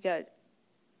 He goes,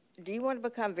 do you want to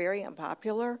become very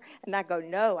unpopular? And I go,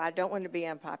 no, I don't want to be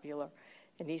unpopular.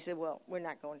 And he said, well, we're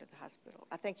not going to the hospital.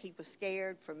 I think he was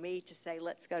scared for me to say,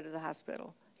 let's go to the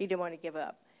hospital. He didn't want to give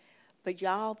up. But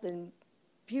y'all, then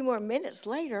a few more minutes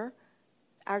later,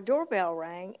 our doorbell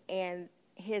rang, and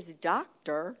his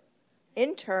doctor,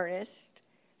 internist,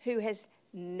 who has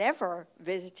never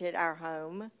visited our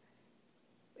home,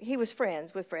 he was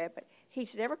friends with Fred, but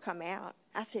he's never come out.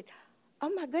 I said, oh,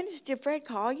 my goodness, did Fred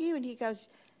call you? And he goes,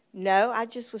 no, I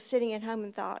just was sitting at home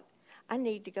and thought, I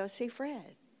need to go see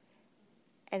Fred.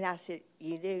 And I said,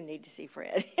 you do need to see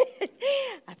Fred.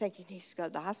 I think he needs to go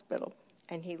to the hospital.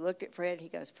 And he looked at Fred. He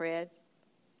goes, Fred,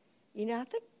 I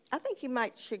think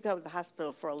you should go to the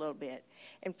hospital for a little bit.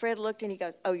 And Fred looked and he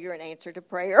goes, oh, you're an answer to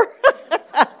prayer.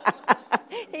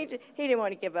 He didn't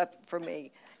want to give up for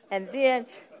me. And then,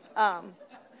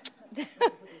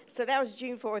 so that was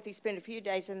June 4th. He spent a few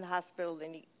days in the hospital.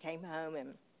 Then he came home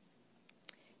and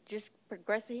just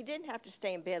progressed. He didn't have to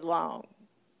stay in bed long,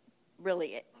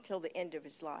 really, till the end of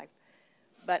his life.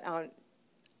 But on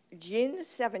June the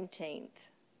 17th,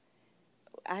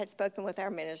 I had spoken with our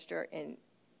minister, and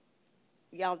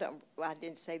I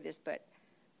didn't say this, but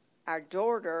our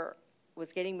daughter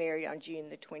was getting married on June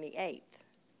the 28th,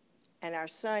 and our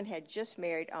son had just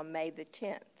married on May the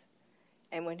 10th.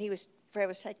 And when Fred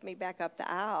was taking me back up the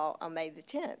aisle on May the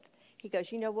 10th, he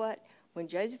goes, you know what? When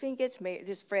Josephine gets married,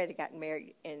 Fred had gotten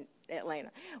married in Atlanta.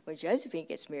 When Josephine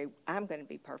gets married, I'm going to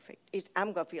be perfect.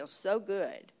 I'm going to feel so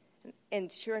good. And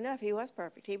sure enough, he was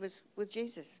perfect. He was with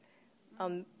Jesus.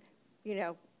 But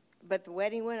the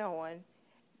wedding went on.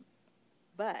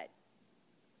 But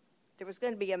there was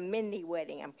going to be a mini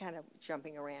wedding. I'm kind of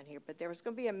jumping around here. But there was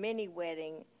going to be a mini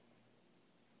wedding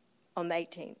on the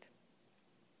 18th.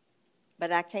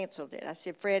 But I canceled it. I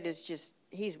said, Fred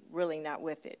he's really not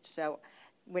with it, so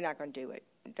we're not going to do it.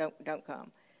 Don't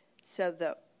come. So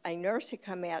a nurse had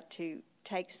come out to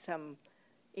take some,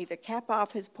 either cap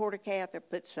off his portacath or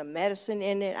put some medicine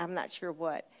in it. I'm not sure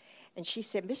what. And she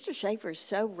said, Mr. Schaeffer is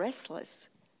so restless.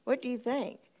 What do you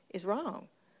think is wrong?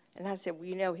 And I said,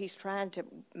 well, he's trying to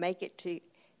make it to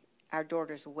our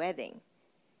daughter's wedding.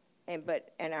 And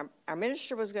our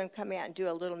minister was going to come out and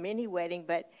do a little mini wedding,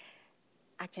 but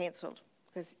I canceled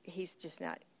because he's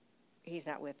not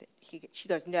with it. She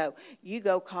goes, no, you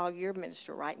go call your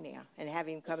minister right now and have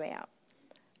him come out.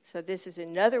 So this is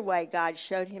another way God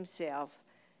showed himself.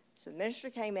 So the minister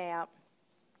came out,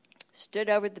 stood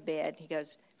over the bed. He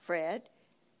goes, Fred,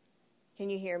 can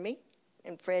you hear me?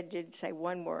 And Fred didn't say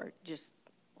one word, just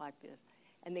like this.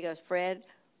 And he goes, Fred,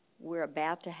 we're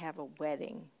about to have a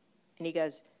wedding. And he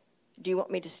goes, do you want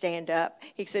me to stand up?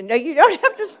 He said, no, you don't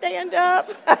have to stand up.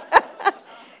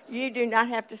 You do not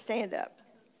have to stand up.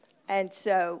 And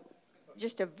so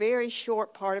just a very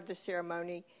short part of the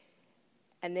ceremony.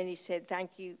 And then he said,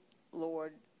 thank you,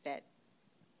 Lord, that,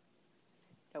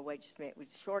 no, wait just a minute, it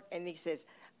was short. And he says,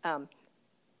 Mr.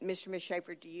 and Ms.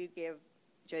 Schaeffer, do you give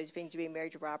Josephine to be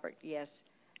married to Robert? Yes.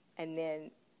 And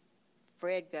then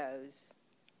Fred goes,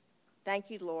 thank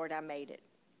you, Lord, I made it.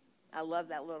 I love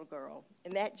that little girl.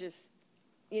 And that just,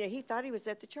 he thought he was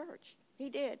at the church. He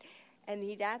did. And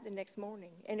he died the next morning.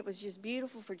 And it was just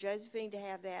beautiful for Josephine to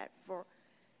have that for,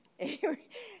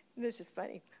 this is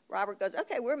funny. Robert goes,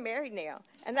 okay, we're married now.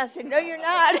 And I said, no, you're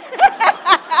not.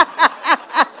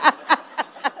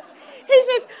 He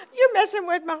says, you're messing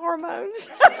with my hormones.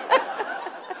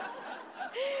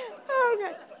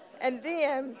 Okay. And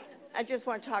then I just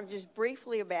want to talk just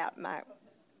briefly about my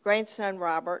grandson,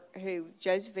 Robert, who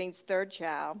Josephine's third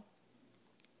child.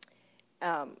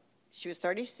 She was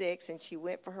 36, and she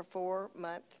went for her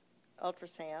 4-month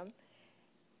ultrasound,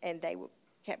 and they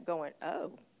kept going,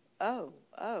 oh.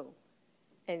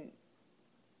 And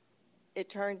it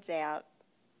turns out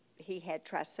he had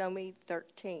trisomy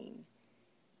 13.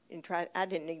 And I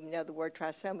didn't even know the word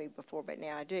trisomy before, but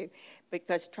now I do.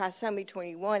 Because trisomy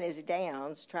 21 is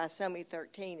Downs, trisomy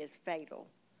 13 is fatal.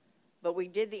 But we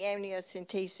did the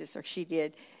amniocentesis, or she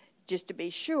did, just to be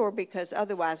sure, because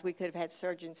otherwise we could have had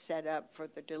surgeons set up for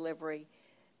the delivery,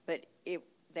 but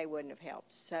they wouldn't have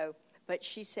helped. So, but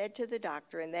she said to the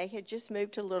doctor, and they had just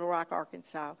moved to Little Rock,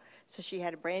 Arkansas, so she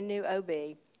had a brand new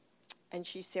OB, and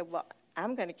she said, well,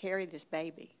 I'm going to carry this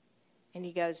baby. And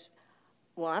he goes,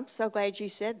 well, I'm so glad you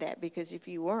said that, because if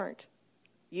you weren't,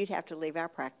 you'd have to leave our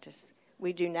practice.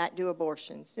 We do not do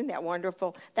abortions. Isn't that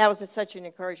wonderful? That was such an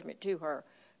encouragement to her,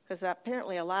 because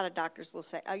apparently a lot of doctors will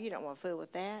say, oh, you don't want to fool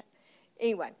with that.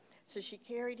 Anyway, so she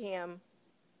carried him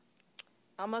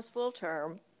almost full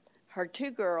term. Her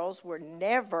 2 girls were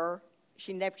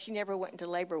she never went into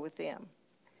labor with them.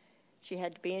 She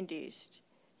had to be induced.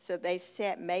 So they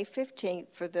set May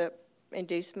 15th for the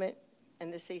inducement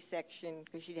and the C-section,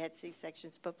 because she'd had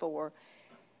C-sections before.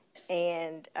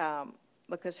 And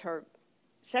because her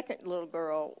second little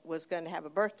girl was going to have a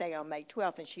birthday on May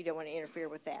 12th, and she didn't want to interfere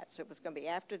with that. So it was going to be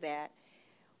after that.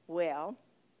 Well,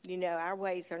 our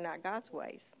ways are not God's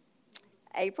ways.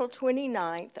 April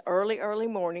 29th, early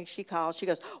morning, she called. She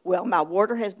goes, well, my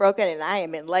water has broken and I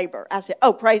am in labor. I said,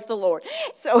 oh, praise the Lord.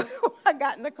 So I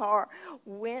got in the car,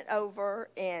 went over,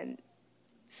 and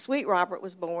sweet Robert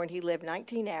was born. He lived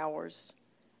 19 hours.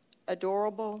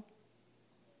 Adorable.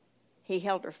 He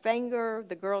held her finger.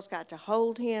 The girls got to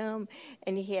hold him.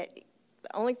 And the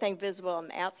only thing visible on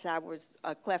the outside was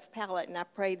a cleft palate, and I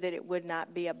prayed that it would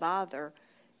not be a bother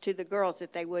to the girls,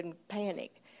 that they wouldn't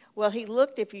panic. Well,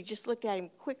 if you just looked at him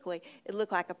quickly, it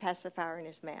looked like a pacifier in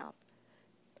his mouth.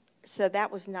 So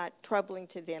that was not troubling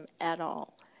to them at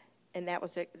all. And that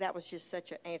was just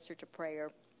such an answer to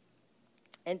prayer.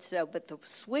 And so, but the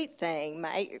sweet thing,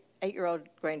 my 8-year-old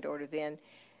granddaughter then,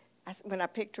 when I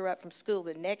picked her up from school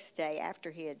the next day after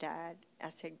he had died, I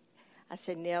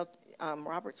said, Nell,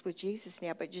 Robert's with Jesus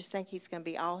now, but just think he's going to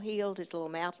be all healed. His little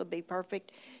mouth will be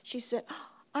perfect. She said,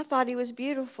 I thought he was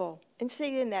beautiful. And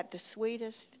seeing that, the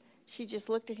sweetest, she just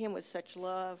looked at him with such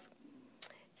love.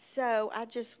 So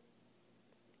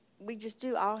we just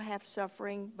do all have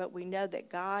suffering, but we know that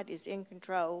God is in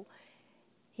control.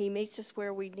 He meets us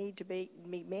where we need to be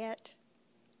met.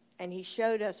 And he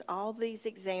showed us all these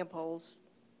examples,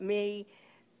 me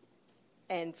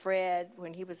and Fred,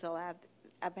 when he was alive,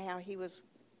 about how he was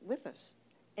with us.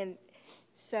 And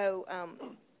so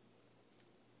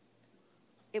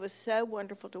it was so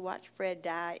wonderful to watch Fred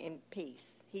die in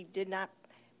peace. He did not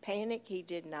panic. He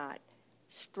did not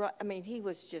he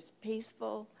was just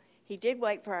peaceful. He did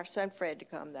wait for our son Fred to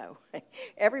come, though.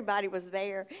 Everybody was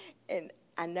there, and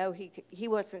I know he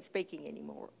wasn't speaking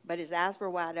anymore, but his eyes were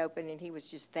wide open, and he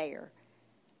was just there.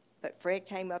 But Fred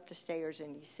came up the stairs,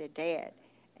 and he said, "Dad,"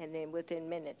 and then within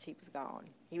minutes, he was gone.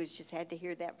 He just had to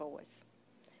hear that voice.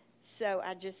 So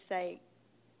I just say,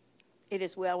 it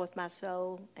is well with my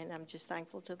soul, and I'm just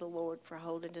thankful to the Lord for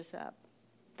holding us up.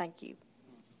 Thank you.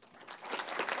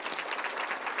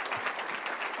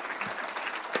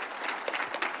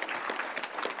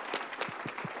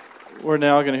 We're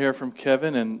now going to hear from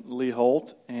Kevin and Lee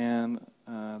Holt and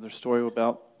their story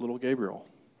about little Gabriel.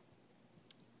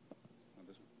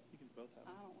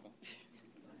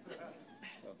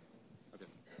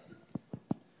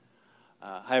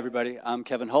 Hi, everybody. I'm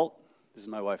Kevin Holt. This is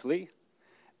my wife, Lee.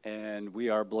 And we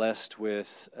are blessed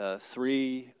with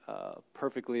three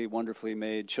perfectly, wonderfully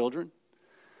made children.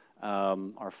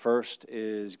 Our first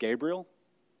is Gabriel.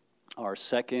 Our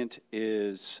second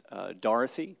is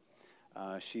Dorothy.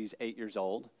 She's 8 years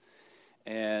old.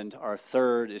 And our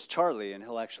third is Charlie, and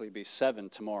he'll actually be 7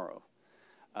 tomorrow.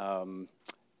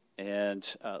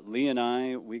 And Lee and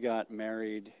I, we got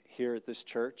married here at this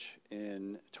church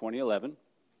in 2011.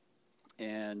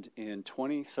 And in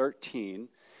 2013,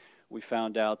 we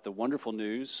found out the wonderful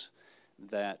news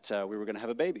that we were going to have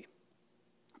a baby.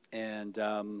 And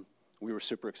we were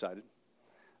super excited.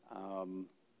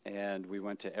 And we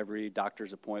went to every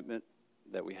doctor's appointment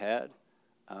that we had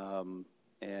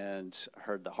and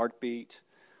heard the heartbeat.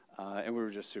 And we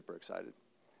were just super excited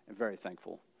and very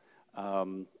thankful.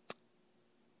 And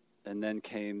then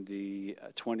came the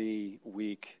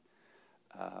 20-week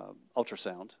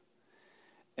ultrasound.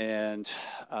 And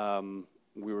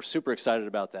we were super excited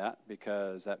about that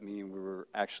because that meant we were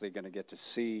actually going to get to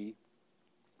see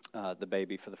the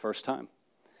baby for the first time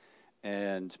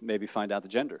and maybe find out the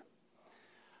gender.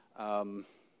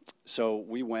 So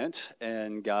we went,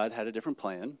 and God had a different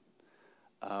plan.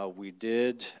 We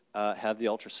did have the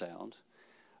ultrasound,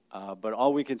 but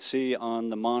all we could see on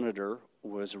the monitor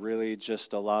was really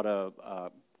just a lot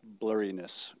of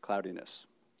blurriness, cloudiness.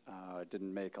 It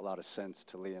didn't make a lot of sense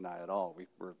to Lee and I at all. We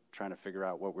were trying to figure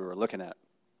out what we were looking at.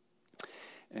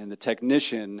 And the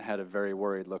technician had a very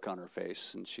worried look on her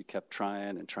face, and she kept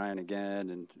trying and trying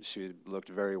again, and she looked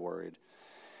very worried.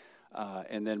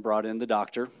 And then brought in the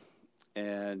doctor,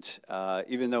 and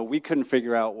even though we couldn't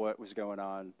figure out what was going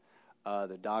on,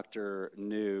 the doctor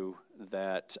knew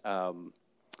that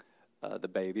the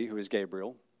baby, who is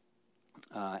Gabriel,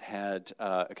 had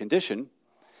a condition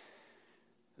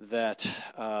that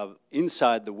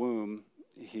inside the womb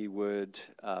he would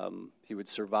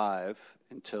survive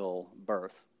until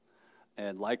birth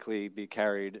and likely be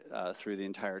carried through the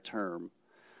entire term.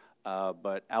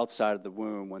 But outside of the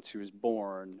womb, once he was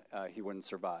born, he wouldn't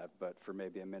survive, but for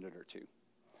maybe a minute or two.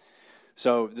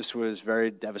 So this was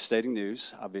very devastating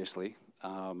news, obviously.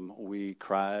 We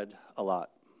cried a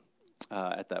lot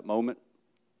at that moment.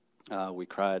 We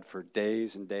cried for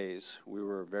days and days. We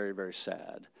were very, very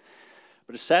sad.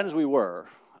 But as sad as we were,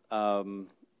 God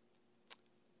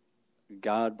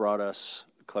brought us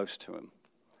close to him,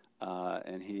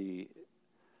 and he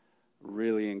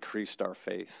really increased our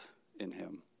faith in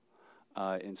him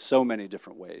in so many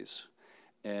different ways.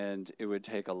 And it would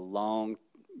take a long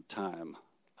time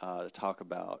to talk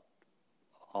about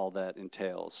all that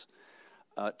entails.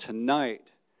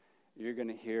 Tonight, you're going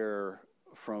to hear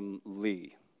from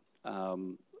Lee.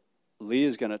 Lee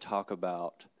is going to talk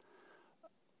about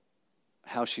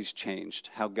how she's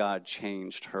changed, how God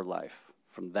changed her life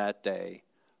from that day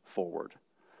forward.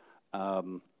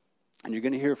 And you're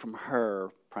going to hear from her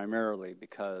primarily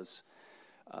because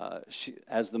she,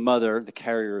 as the mother, the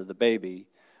carrier of the baby,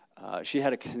 she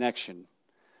had a connection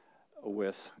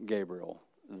with Gabriel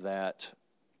that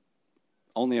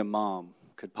only a mom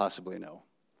could possibly know.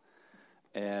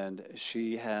 And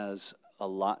she has a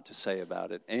lot to say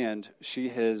about it. And she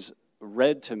has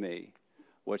read to me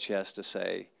what she has to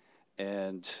say.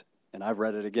 And I've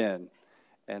read it again,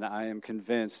 and I am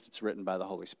convinced it's written by the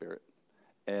Holy Spirit.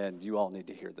 And you all need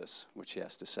to hear this, what she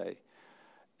has to say.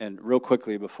 And real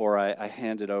quickly, before I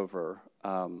hand it over,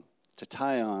 to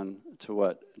tie on to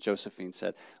what Josephine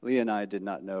said, Lee and I did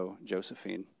not know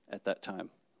Josephine at that time.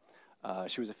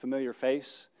 She was a familiar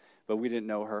face, but we didn't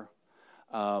know her.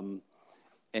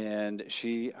 And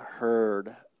she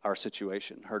heard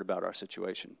about our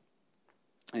situation.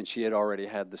 And she had already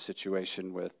had the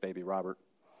situation with baby Robert.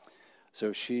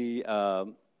 So she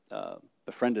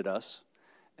befriended us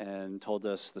and told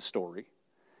us the story,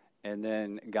 and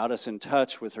then got us in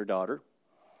touch with her daughter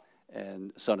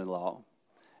and son-in-law.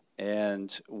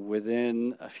 And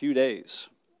within a few days,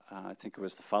 I think it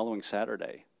was the following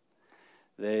Saturday,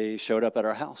 they showed up at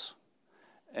our house.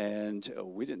 And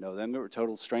we didn't know them. They were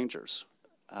total strangers.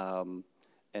 And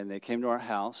they came to our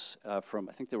house from,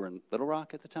 I think they were in Little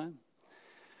Rock at the time.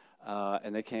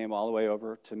 And they came all the way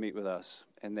over to meet with us.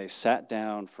 And they sat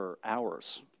down for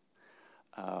hours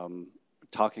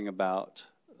talking about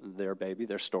their baby,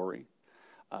 their story.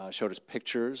 Showed us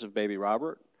pictures of baby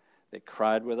Robert. They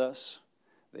cried with us.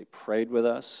 They prayed with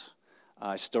us.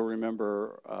 I still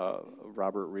remember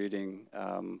Robert reading,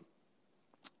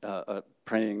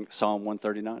 praying Psalm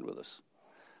 139 with us.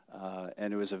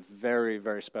 And it was a very,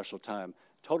 very special time.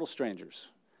 Total strangers,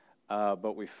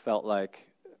 but we felt like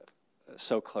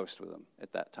so close with them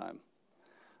at that time.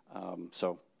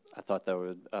 So I thought that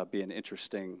would be an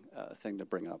interesting thing to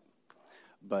bring up.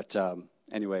 But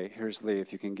anyway, here's Lee.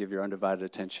 If you can give your undivided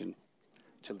attention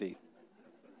to Lee.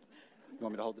 You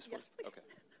want me to hold this for Yes, you? please. Okay.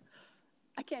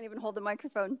 I can't even hold the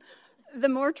microphone. The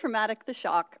more traumatic the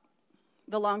shock,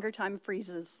 the longer time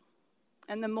freezes,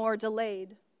 and the more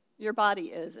delayed your body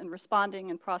is in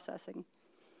responding and processing.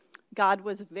 God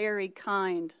was very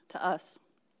kind to us.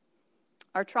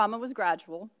 Our trauma was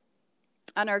gradual,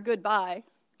 and our goodbye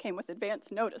came with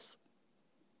advance notice.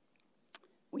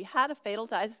 We had a fatal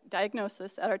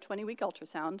diagnosis at our 20-week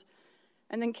ultrasound,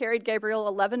 and then carried Gabriel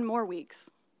 11 more weeks,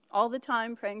 all the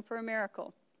time praying for a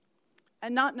miracle,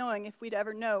 and not knowing if we'd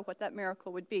ever know what that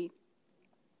miracle would be.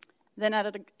 Then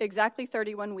at exactly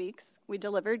 31 weeks, we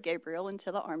delivered Gabriel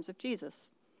into the arms of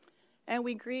Jesus, and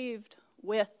we grieved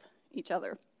with each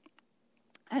other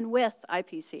and with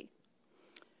IPC.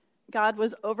 God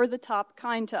was over the top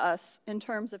kind to us in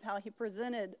terms of how he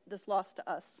presented this loss to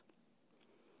us.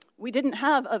 We didn't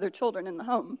have other children in the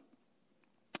home.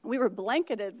 We were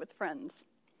blanketed with friends,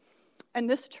 and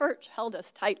this church held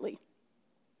us tightly.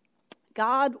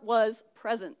 God was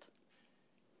present.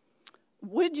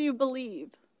 Would you believe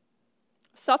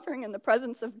suffering in the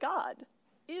presence of God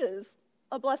is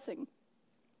a blessing?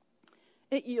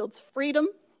 It yields freedom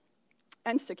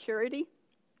and security.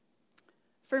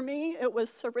 For me, it was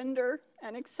surrender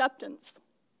and acceptance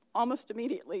almost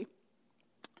immediately,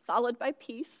 followed by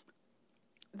peace,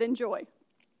 then joy.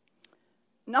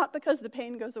 Not because the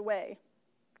pain goes away,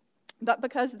 but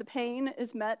because the pain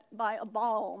is met by a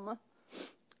balm,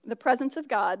 the presence of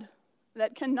God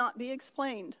that cannot be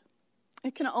explained.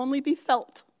 It can only be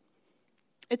felt.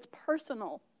 It's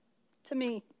personal to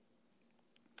me.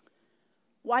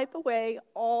 Wipe away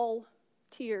all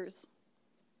tears.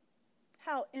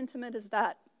 How intimate is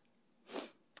that?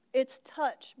 It's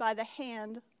touched by the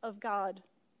hand of God.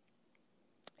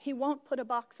 He won't put a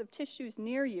box of tissues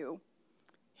near you.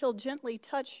 He'll gently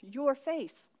touch your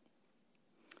face.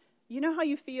 You know how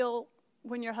you feel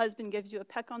when your husband gives you a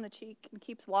peck on the cheek and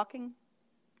keeps walking?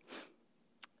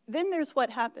 Then there's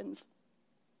what happens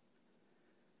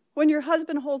when your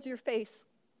husband holds your face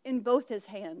in both his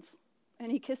hands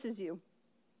and he kisses you.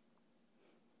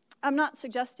 I'm not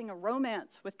suggesting a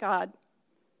romance with God.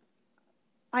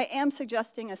 I am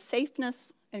suggesting a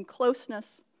safeness and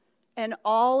closeness and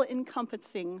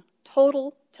all-encompassing,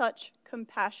 total touch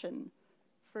compassion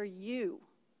for you,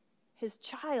 his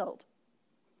child.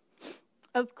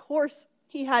 Of course,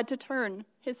 he had to turn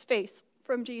his face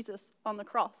from Jesus on the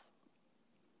cross.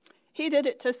 He did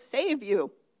it to save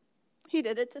you. He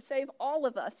did it to save all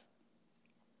of us.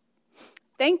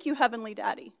 Thank you, Heavenly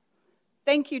Daddy.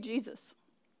 Thank you, Jesus.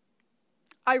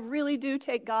 I really do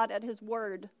take God at his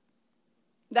word.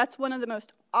 That's one of the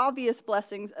most obvious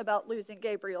blessings about losing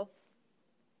Gabriel.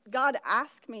 God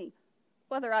asked me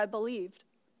whether I believed.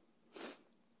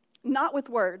 Not with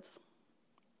words,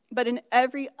 but in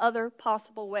every other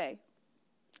possible way.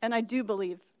 And I do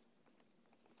believe.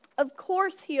 Of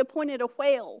course, he appointed a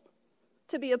whale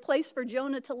to be a place for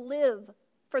Jonah to live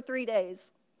for 3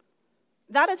 days.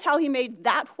 That is how he made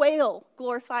that whale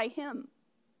glorify him.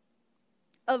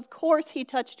 Of course, he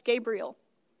touched Gabriel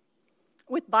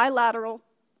with bilateral,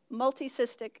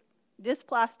 multicystic,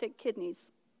 dysplastic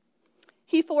kidneys.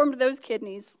 He formed those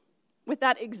kidneys with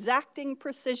that exacting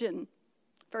precision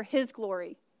for his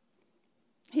glory.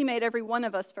 He made every one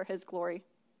of us for his glory.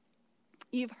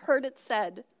 You've heard it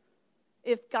said,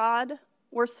 if God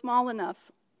were small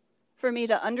enough for me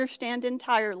to understand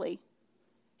entirely,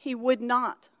 he would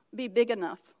not be big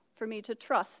enough for me to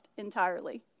trust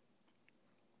entirely.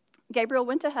 Gabriel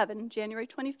went to heaven January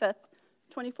 25th,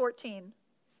 2014.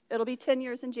 It'll be 10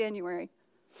 years in January.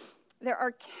 There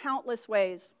are countless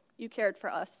ways you cared for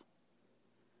us.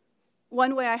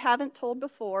 One way I haven't told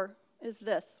before is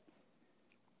this.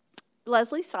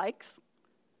 Leslie Sykes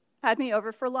had me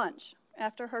over for lunch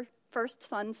after her first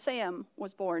son, Sam,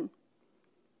 was born.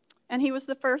 And he was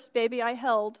the first baby I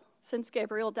held since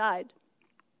Gabriel died.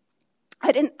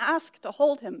 I didn't ask to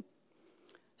hold him.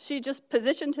 She just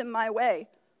positioned him my way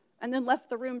and then left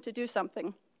the room to do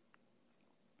something.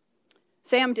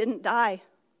 Sam didn't die.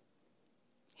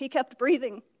 He kept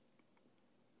breathing.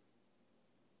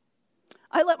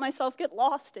 I let myself get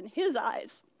lost in his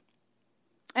eyes,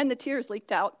 and the tears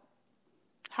leaked out.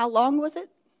 How long was it?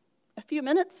 A few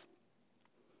minutes?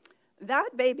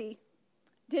 That baby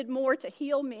did more to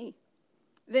heal me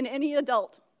than any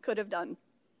adult could have done.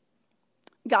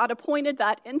 God appointed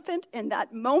that infant in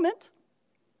that moment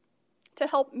to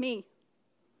help me.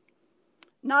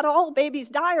 Not all babies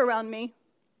die around me.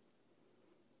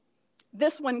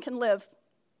 This one can live.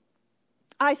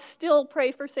 I still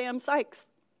pray for Sam Sykes.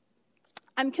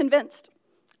 I'm convinced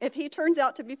if he turns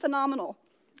out to be phenomenal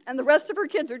and the rest of her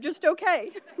kids are just okay,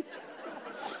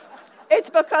 it's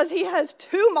because he has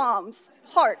two moms'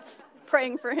 hearts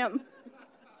praying for him.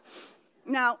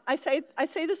 Now, I say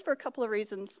this for a couple of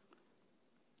reasons.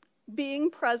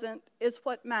 Being present is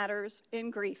what matters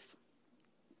in grief.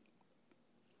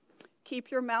 Keep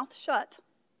your mouth shut,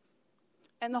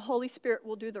 and the Holy Spirit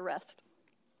will do the rest.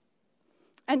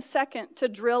 And second, to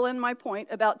drill in my point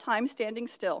about time standing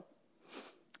still,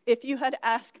 if you had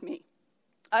asked me,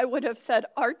 I would have said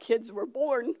our kids were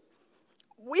born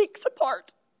weeks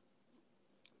apart.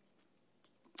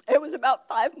 It was about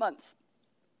 5 months.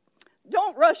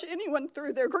 Don't rush anyone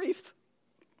through their grief.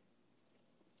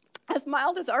 As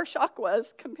mild as our shock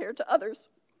was compared to others,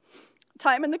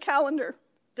 time in the calendar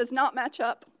does not match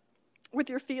up with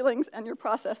your feelings and your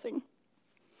processing.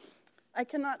 I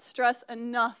cannot stress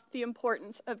enough the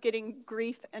importance of getting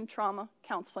grief and trauma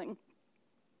counseling.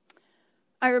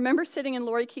 I remember sitting in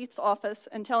Lori Keith's office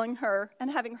and telling her, and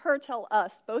having her tell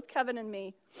us, both Kevin and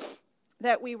me,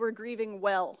 that we were grieving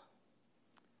well.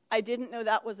 I didn't know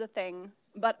that was a thing,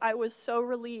 but I was so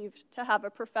relieved to have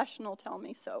a professional tell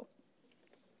me so.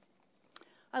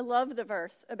 I love the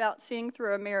verse about seeing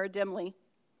through a mirror dimly.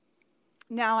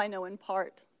 Now I know in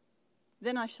part,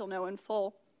 then I shall know in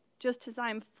full, just as I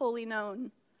am fully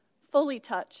known, fully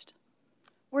touched.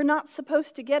 We're not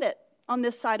supposed to get it on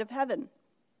this side of heaven.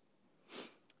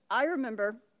 I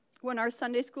remember when our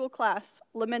Sunday school class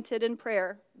lamented in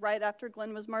prayer right after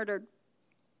Glenn was murdered.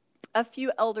 A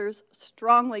few elders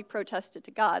strongly protested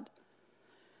to God.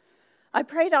 I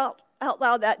prayed out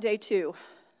loud that day too,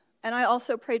 and I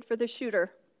also prayed for the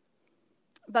shooter,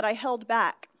 but I held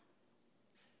back.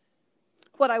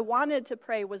 What I wanted to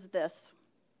pray was this.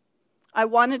 I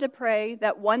wanted to pray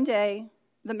that one day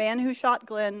the man who shot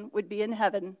Glenn would be in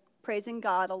heaven, praising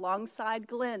God alongside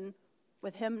Glenn,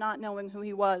 with him not knowing who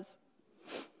he was.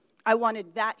 I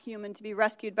wanted that human to be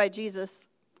rescued by Jesus.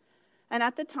 And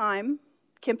at the time,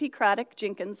 Kimpy Craddock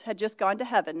Jenkins had just gone to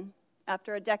heaven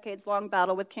after a decades-long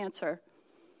battle with cancer.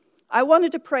 I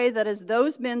wanted to pray that as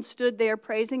those men stood there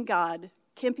praising God,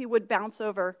 Kimpy would bounce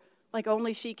over like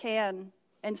only she can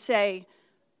and say,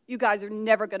 "You guys are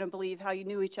never going to believe how you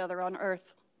knew each other on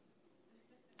earth."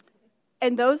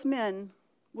 And those men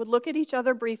would look at each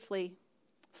other briefly,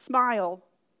 smile,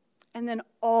 and then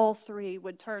all three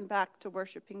would turn back to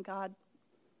worshiping God.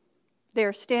 They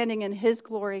are standing in His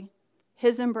glory,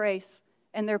 His embrace,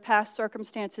 and their past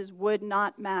circumstances would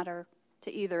not matter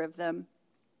to either of them.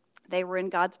 They were in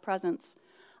God's presence.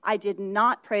 I did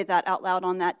not pray that out loud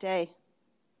on that day.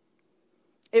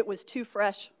 It was too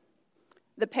fresh.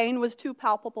 The pain was too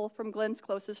palpable from Glenn's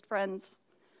closest friends.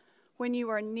 When you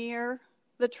are near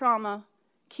the trauma,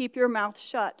 keep your mouth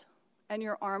shut and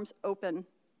your arms open.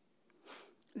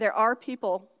 There are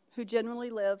people who genuinely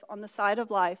live on the side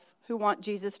of life who want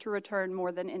Jesus to return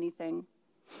more than anything.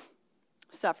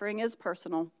 Suffering is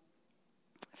personal.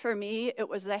 For me, it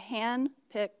was the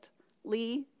hand-picked,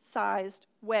 Lee-sized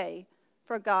way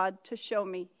for God to show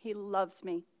me He loves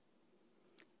me.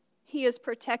 He is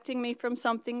protecting me from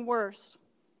something worse.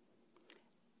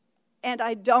 And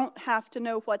I don't have to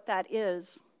know what that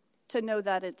is to know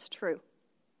that it's true.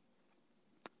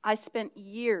 I spent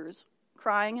years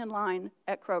crying in line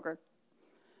at Kroger.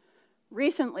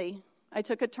 Recently, I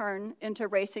took a turn into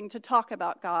racing to talk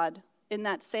about God in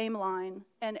that same line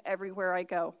and everywhere I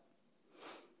go.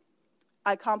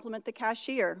 I compliment the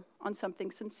cashier on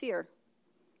something sincere.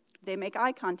 They make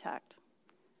eye contact.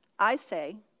 I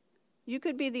say, "You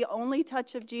could be the only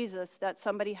touch of Jesus that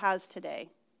somebody has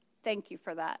today. Thank you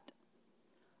for that."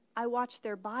 I watch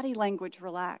their body language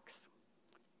relax.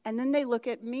 And then they look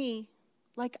at me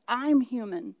like I'm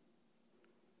human.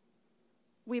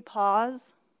 We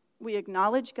pause, we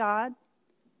acknowledge God,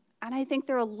 and I think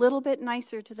they're a little bit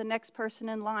nicer to the next person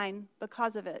in line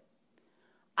because of it.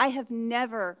 I have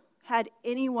never had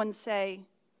anyone say,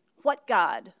 "What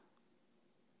God?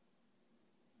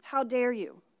 How dare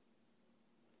you?"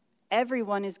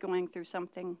 Everyone is going through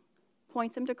something.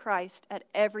 Point them to Christ at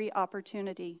every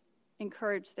opportunity.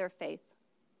 encourage their faith.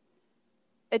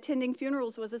 Attending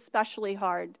funerals was especially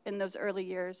hard in those early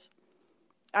years.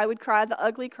 I would cry the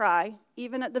ugly cry,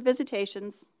 even at the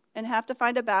visitations, and have to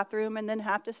find a bathroom and then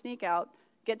have to sneak out,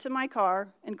 get to my car,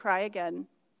 and cry again.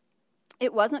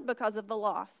 It wasn't because of the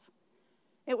loss.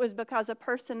 It was because a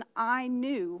person I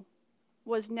knew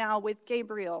was now with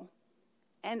Gabriel,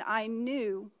 and I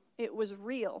knew it was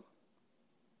real.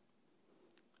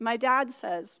 My dad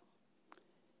says,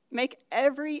 make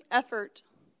every effort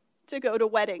to go to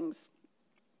weddings,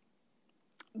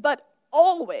 but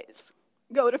always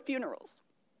go to funerals.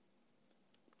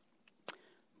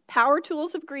 Power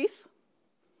tools of grief: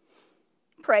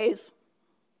 praise,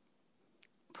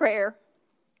 prayer,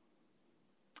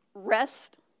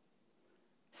 rest,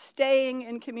 staying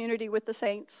in community with the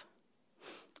saints,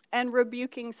 and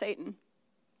rebuking Satan.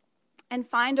 And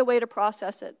find a way to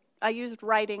process it. I used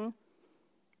writing.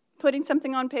 Putting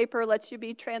something on paper lets you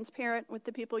be transparent with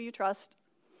the people you trust.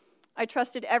 I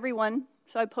trusted everyone,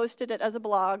 so I posted it as a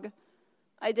blog.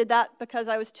 I did that because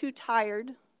I was too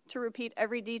tired to repeat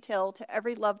every detail to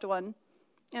every loved one,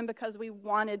 and because we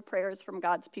wanted prayers from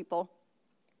God's people.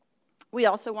 We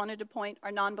also wanted to point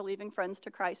our non-believing friends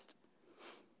to Christ.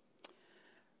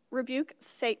 Rebuke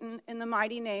Satan in the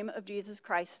mighty name of Jesus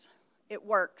Christ. It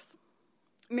works.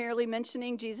 Merely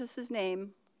mentioning Jesus'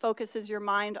 name focuses your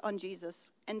mind on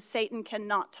Jesus, and Satan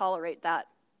cannot tolerate that.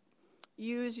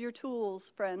 Use your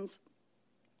tools, friends.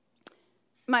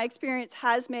 My experience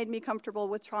has made me comfortable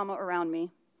with trauma around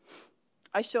me.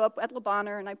 I show up at Le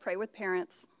Bonheur and I pray with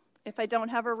parents. If I don't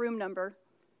have a room number,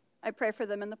 I pray for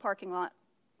them in the parking lot.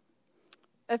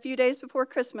 A few days before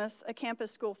Christmas, a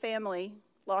campus school family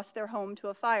lost their home to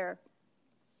a fire.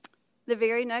 The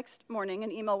very next morning,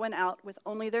 an email went out with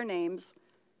only their names.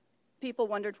 People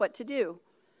wondered what to do.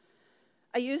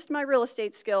 I used my real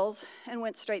estate skills and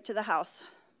went straight to the house.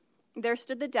 There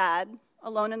stood the dad,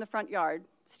 alone in the front yard,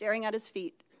 staring at his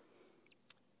feet.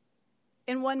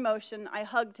 In one motion, I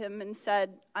hugged him and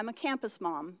said, "I'm a campus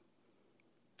mom."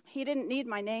 He didn't need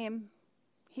my name.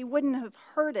 He wouldn't have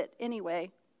heard it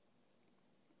anyway.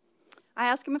 I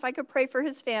asked him if I could pray for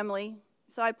his family,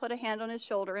 so I put a hand on his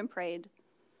shoulder and prayed.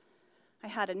 I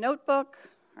had a notebook.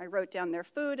 I wrote down their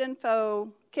food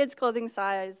info, kids' clothing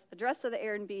size, address of the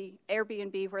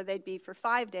Airbnb where they'd be for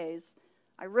 5 days.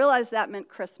 I realized that meant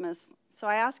Christmas, so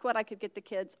I asked what I could get the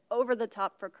kids over the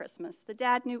top for Christmas. The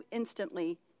dad knew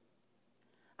instantly.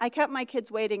 I kept my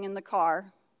kids waiting in the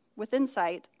car, within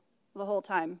sight, the whole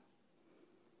time.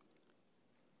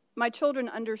 My children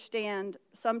understand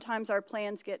sometimes our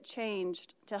plans get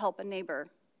changed to help a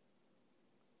neighbor.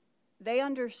 They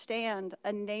understand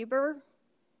a neighbor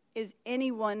is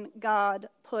anyone God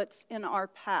puts in our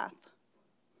path.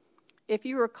 If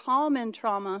you are calm in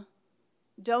trauma,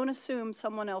 don't assume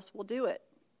someone else will do it.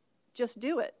 Just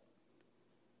do it.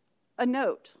 A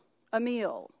note, a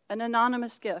meal, an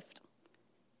anonymous gift.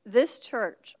 This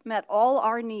church met all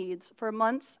our needs for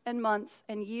months and months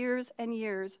and years, and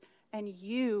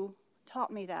you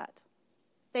taught me that.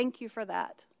 Thank you for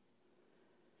that.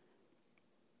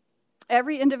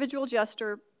 Every individual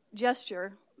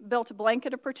gesture built a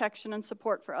blanket of protection and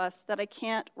support for us that I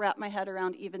can't wrap my head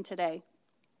around even today.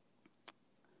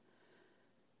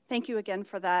 Thank you again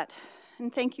for that.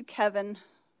 And thank you, Kevin,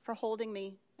 for holding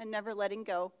me and never letting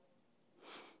go.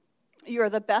 You are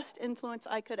the best influence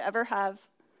I could ever have.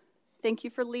 Thank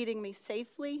you for leading me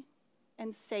safely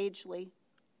and sagely.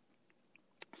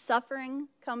 Suffering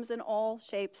comes in all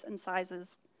shapes and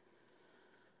sizes.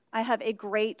 I have a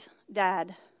great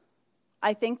dad.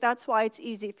 I think that's why it's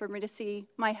easy for me to see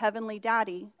my heavenly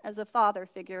daddy as a father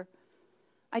figure.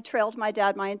 I trailed my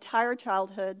dad my entire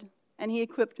childhood, and he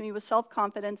equipped me with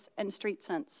self-confidence and street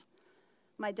sense.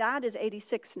 My dad is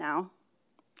 86 now,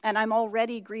 and I'm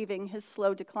already grieving his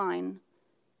slow decline.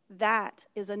 That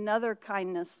is another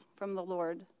kindness from the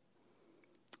Lord.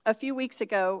 A few weeks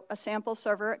ago, a sample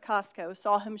server at Costco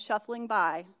saw him shuffling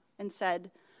by and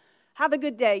said, "Have a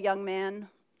good day, young man."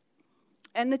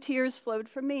 And the tears flowed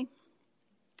from me.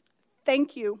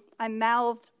 "Thank you," I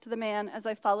mouthed to the man as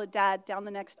I followed Dad down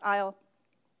the next aisle.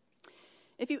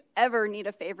 If you ever need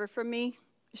a favor from me,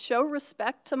 show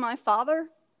respect to my father,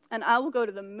 and I will go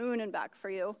to the moon and back for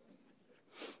you.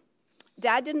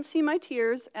 Dad didn't see my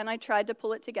tears, and I tried to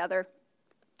pull it together.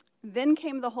 Then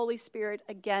came the Holy Spirit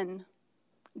again.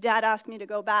 Dad asked me to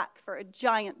go back for a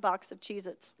giant box of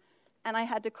Cheez-Its, and I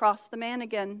had to cross the man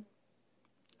again.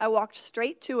 I walked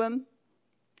straight to him,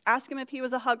 asked him if he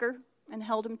was a hugger, and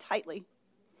held him tightly.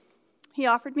 He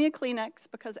offered me a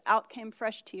Kleenex because out came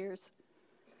fresh tears.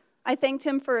 I thanked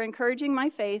him for encouraging my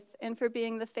faith and for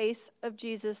being the face of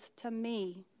Jesus to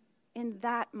me in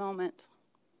that moment.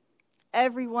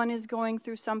 Everyone is going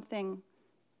through something.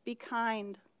 Be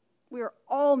kind. We are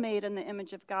all made in the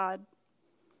image of God.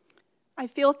 I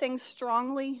feel things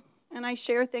strongly, and I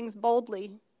share things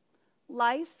boldly.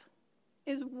 Life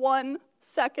is 1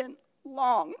 second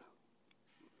long.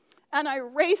 And I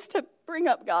race to bring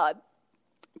up God.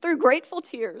 Through grateful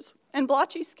tears and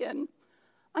blotchy skin,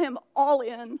 I am all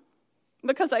in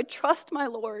because I trust my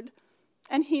Lord,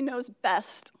 and he knows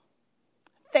best.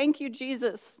 Thank you,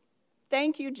 Jesus.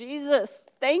 Thank you, Jesus.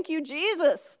 Thank you,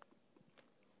 Jesus.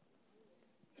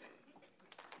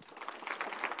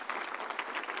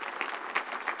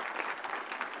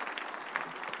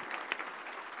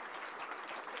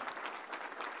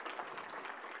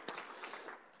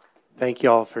 Thank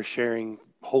you all for sharing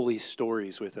holy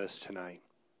stories with us tonight.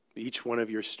 Each one of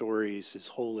your stories is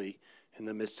holy in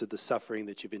the midst of the suffering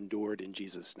that you've endured in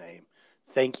Jesus' name.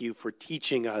 Thank you for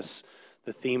teaching us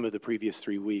the theme of the previous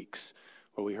 3 weeks.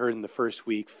 What we heard in the first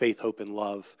week, faith, hope, and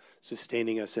love,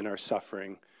 sustaining us in our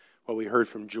suffering. What we heard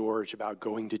from George about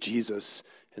going to Jesus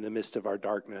in the midst of our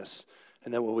darkness.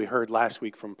 And then what we heard last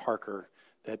week from Parker,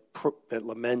 that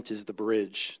lament is the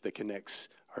bridge that connects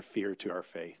our fear to our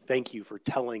faith. Thank you for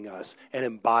telling us and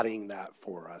embodying that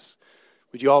for us.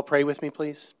 Would you all pray with me,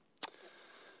 please?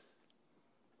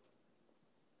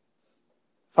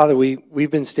 Father,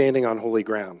 we've been standing on holy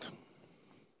ground.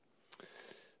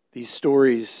 These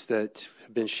stories that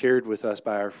have been shared with us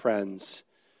by our friends,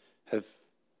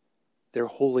 they're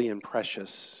holy and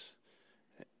precious,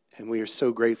 and we are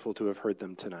so grateful to have heard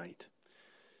them tonight.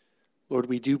 Lord,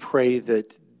 we do pray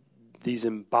that these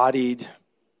embodied,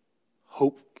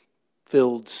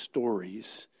 hope-filled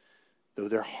stories, though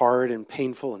they're hard and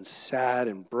painful and sad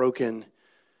and broken,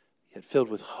 yet filled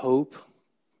with hope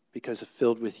because of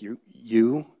filled with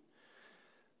you.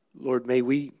 Lord, may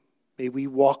we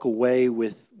walk away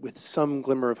with some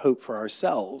glimmer of hope for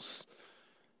ourselves,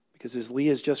 because as Lee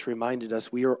has just reminded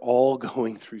us, we are all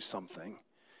going through something.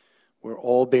 We're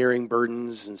all bearing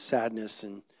burdens and sadness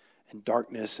and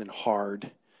darkness and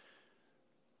hard.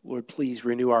 Lord, please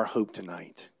renew our hope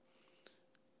tonight.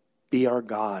 Be our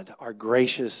God, our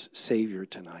gracious Savior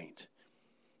tonight,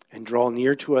 and draw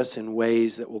near to us in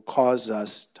ways that will cause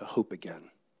us to hope again.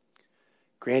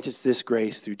 Grant us this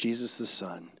grace through Jesus the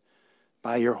Son.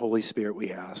 By your Holy Spirit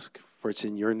we ask, for it's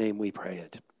in your name we pray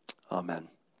it. Amen.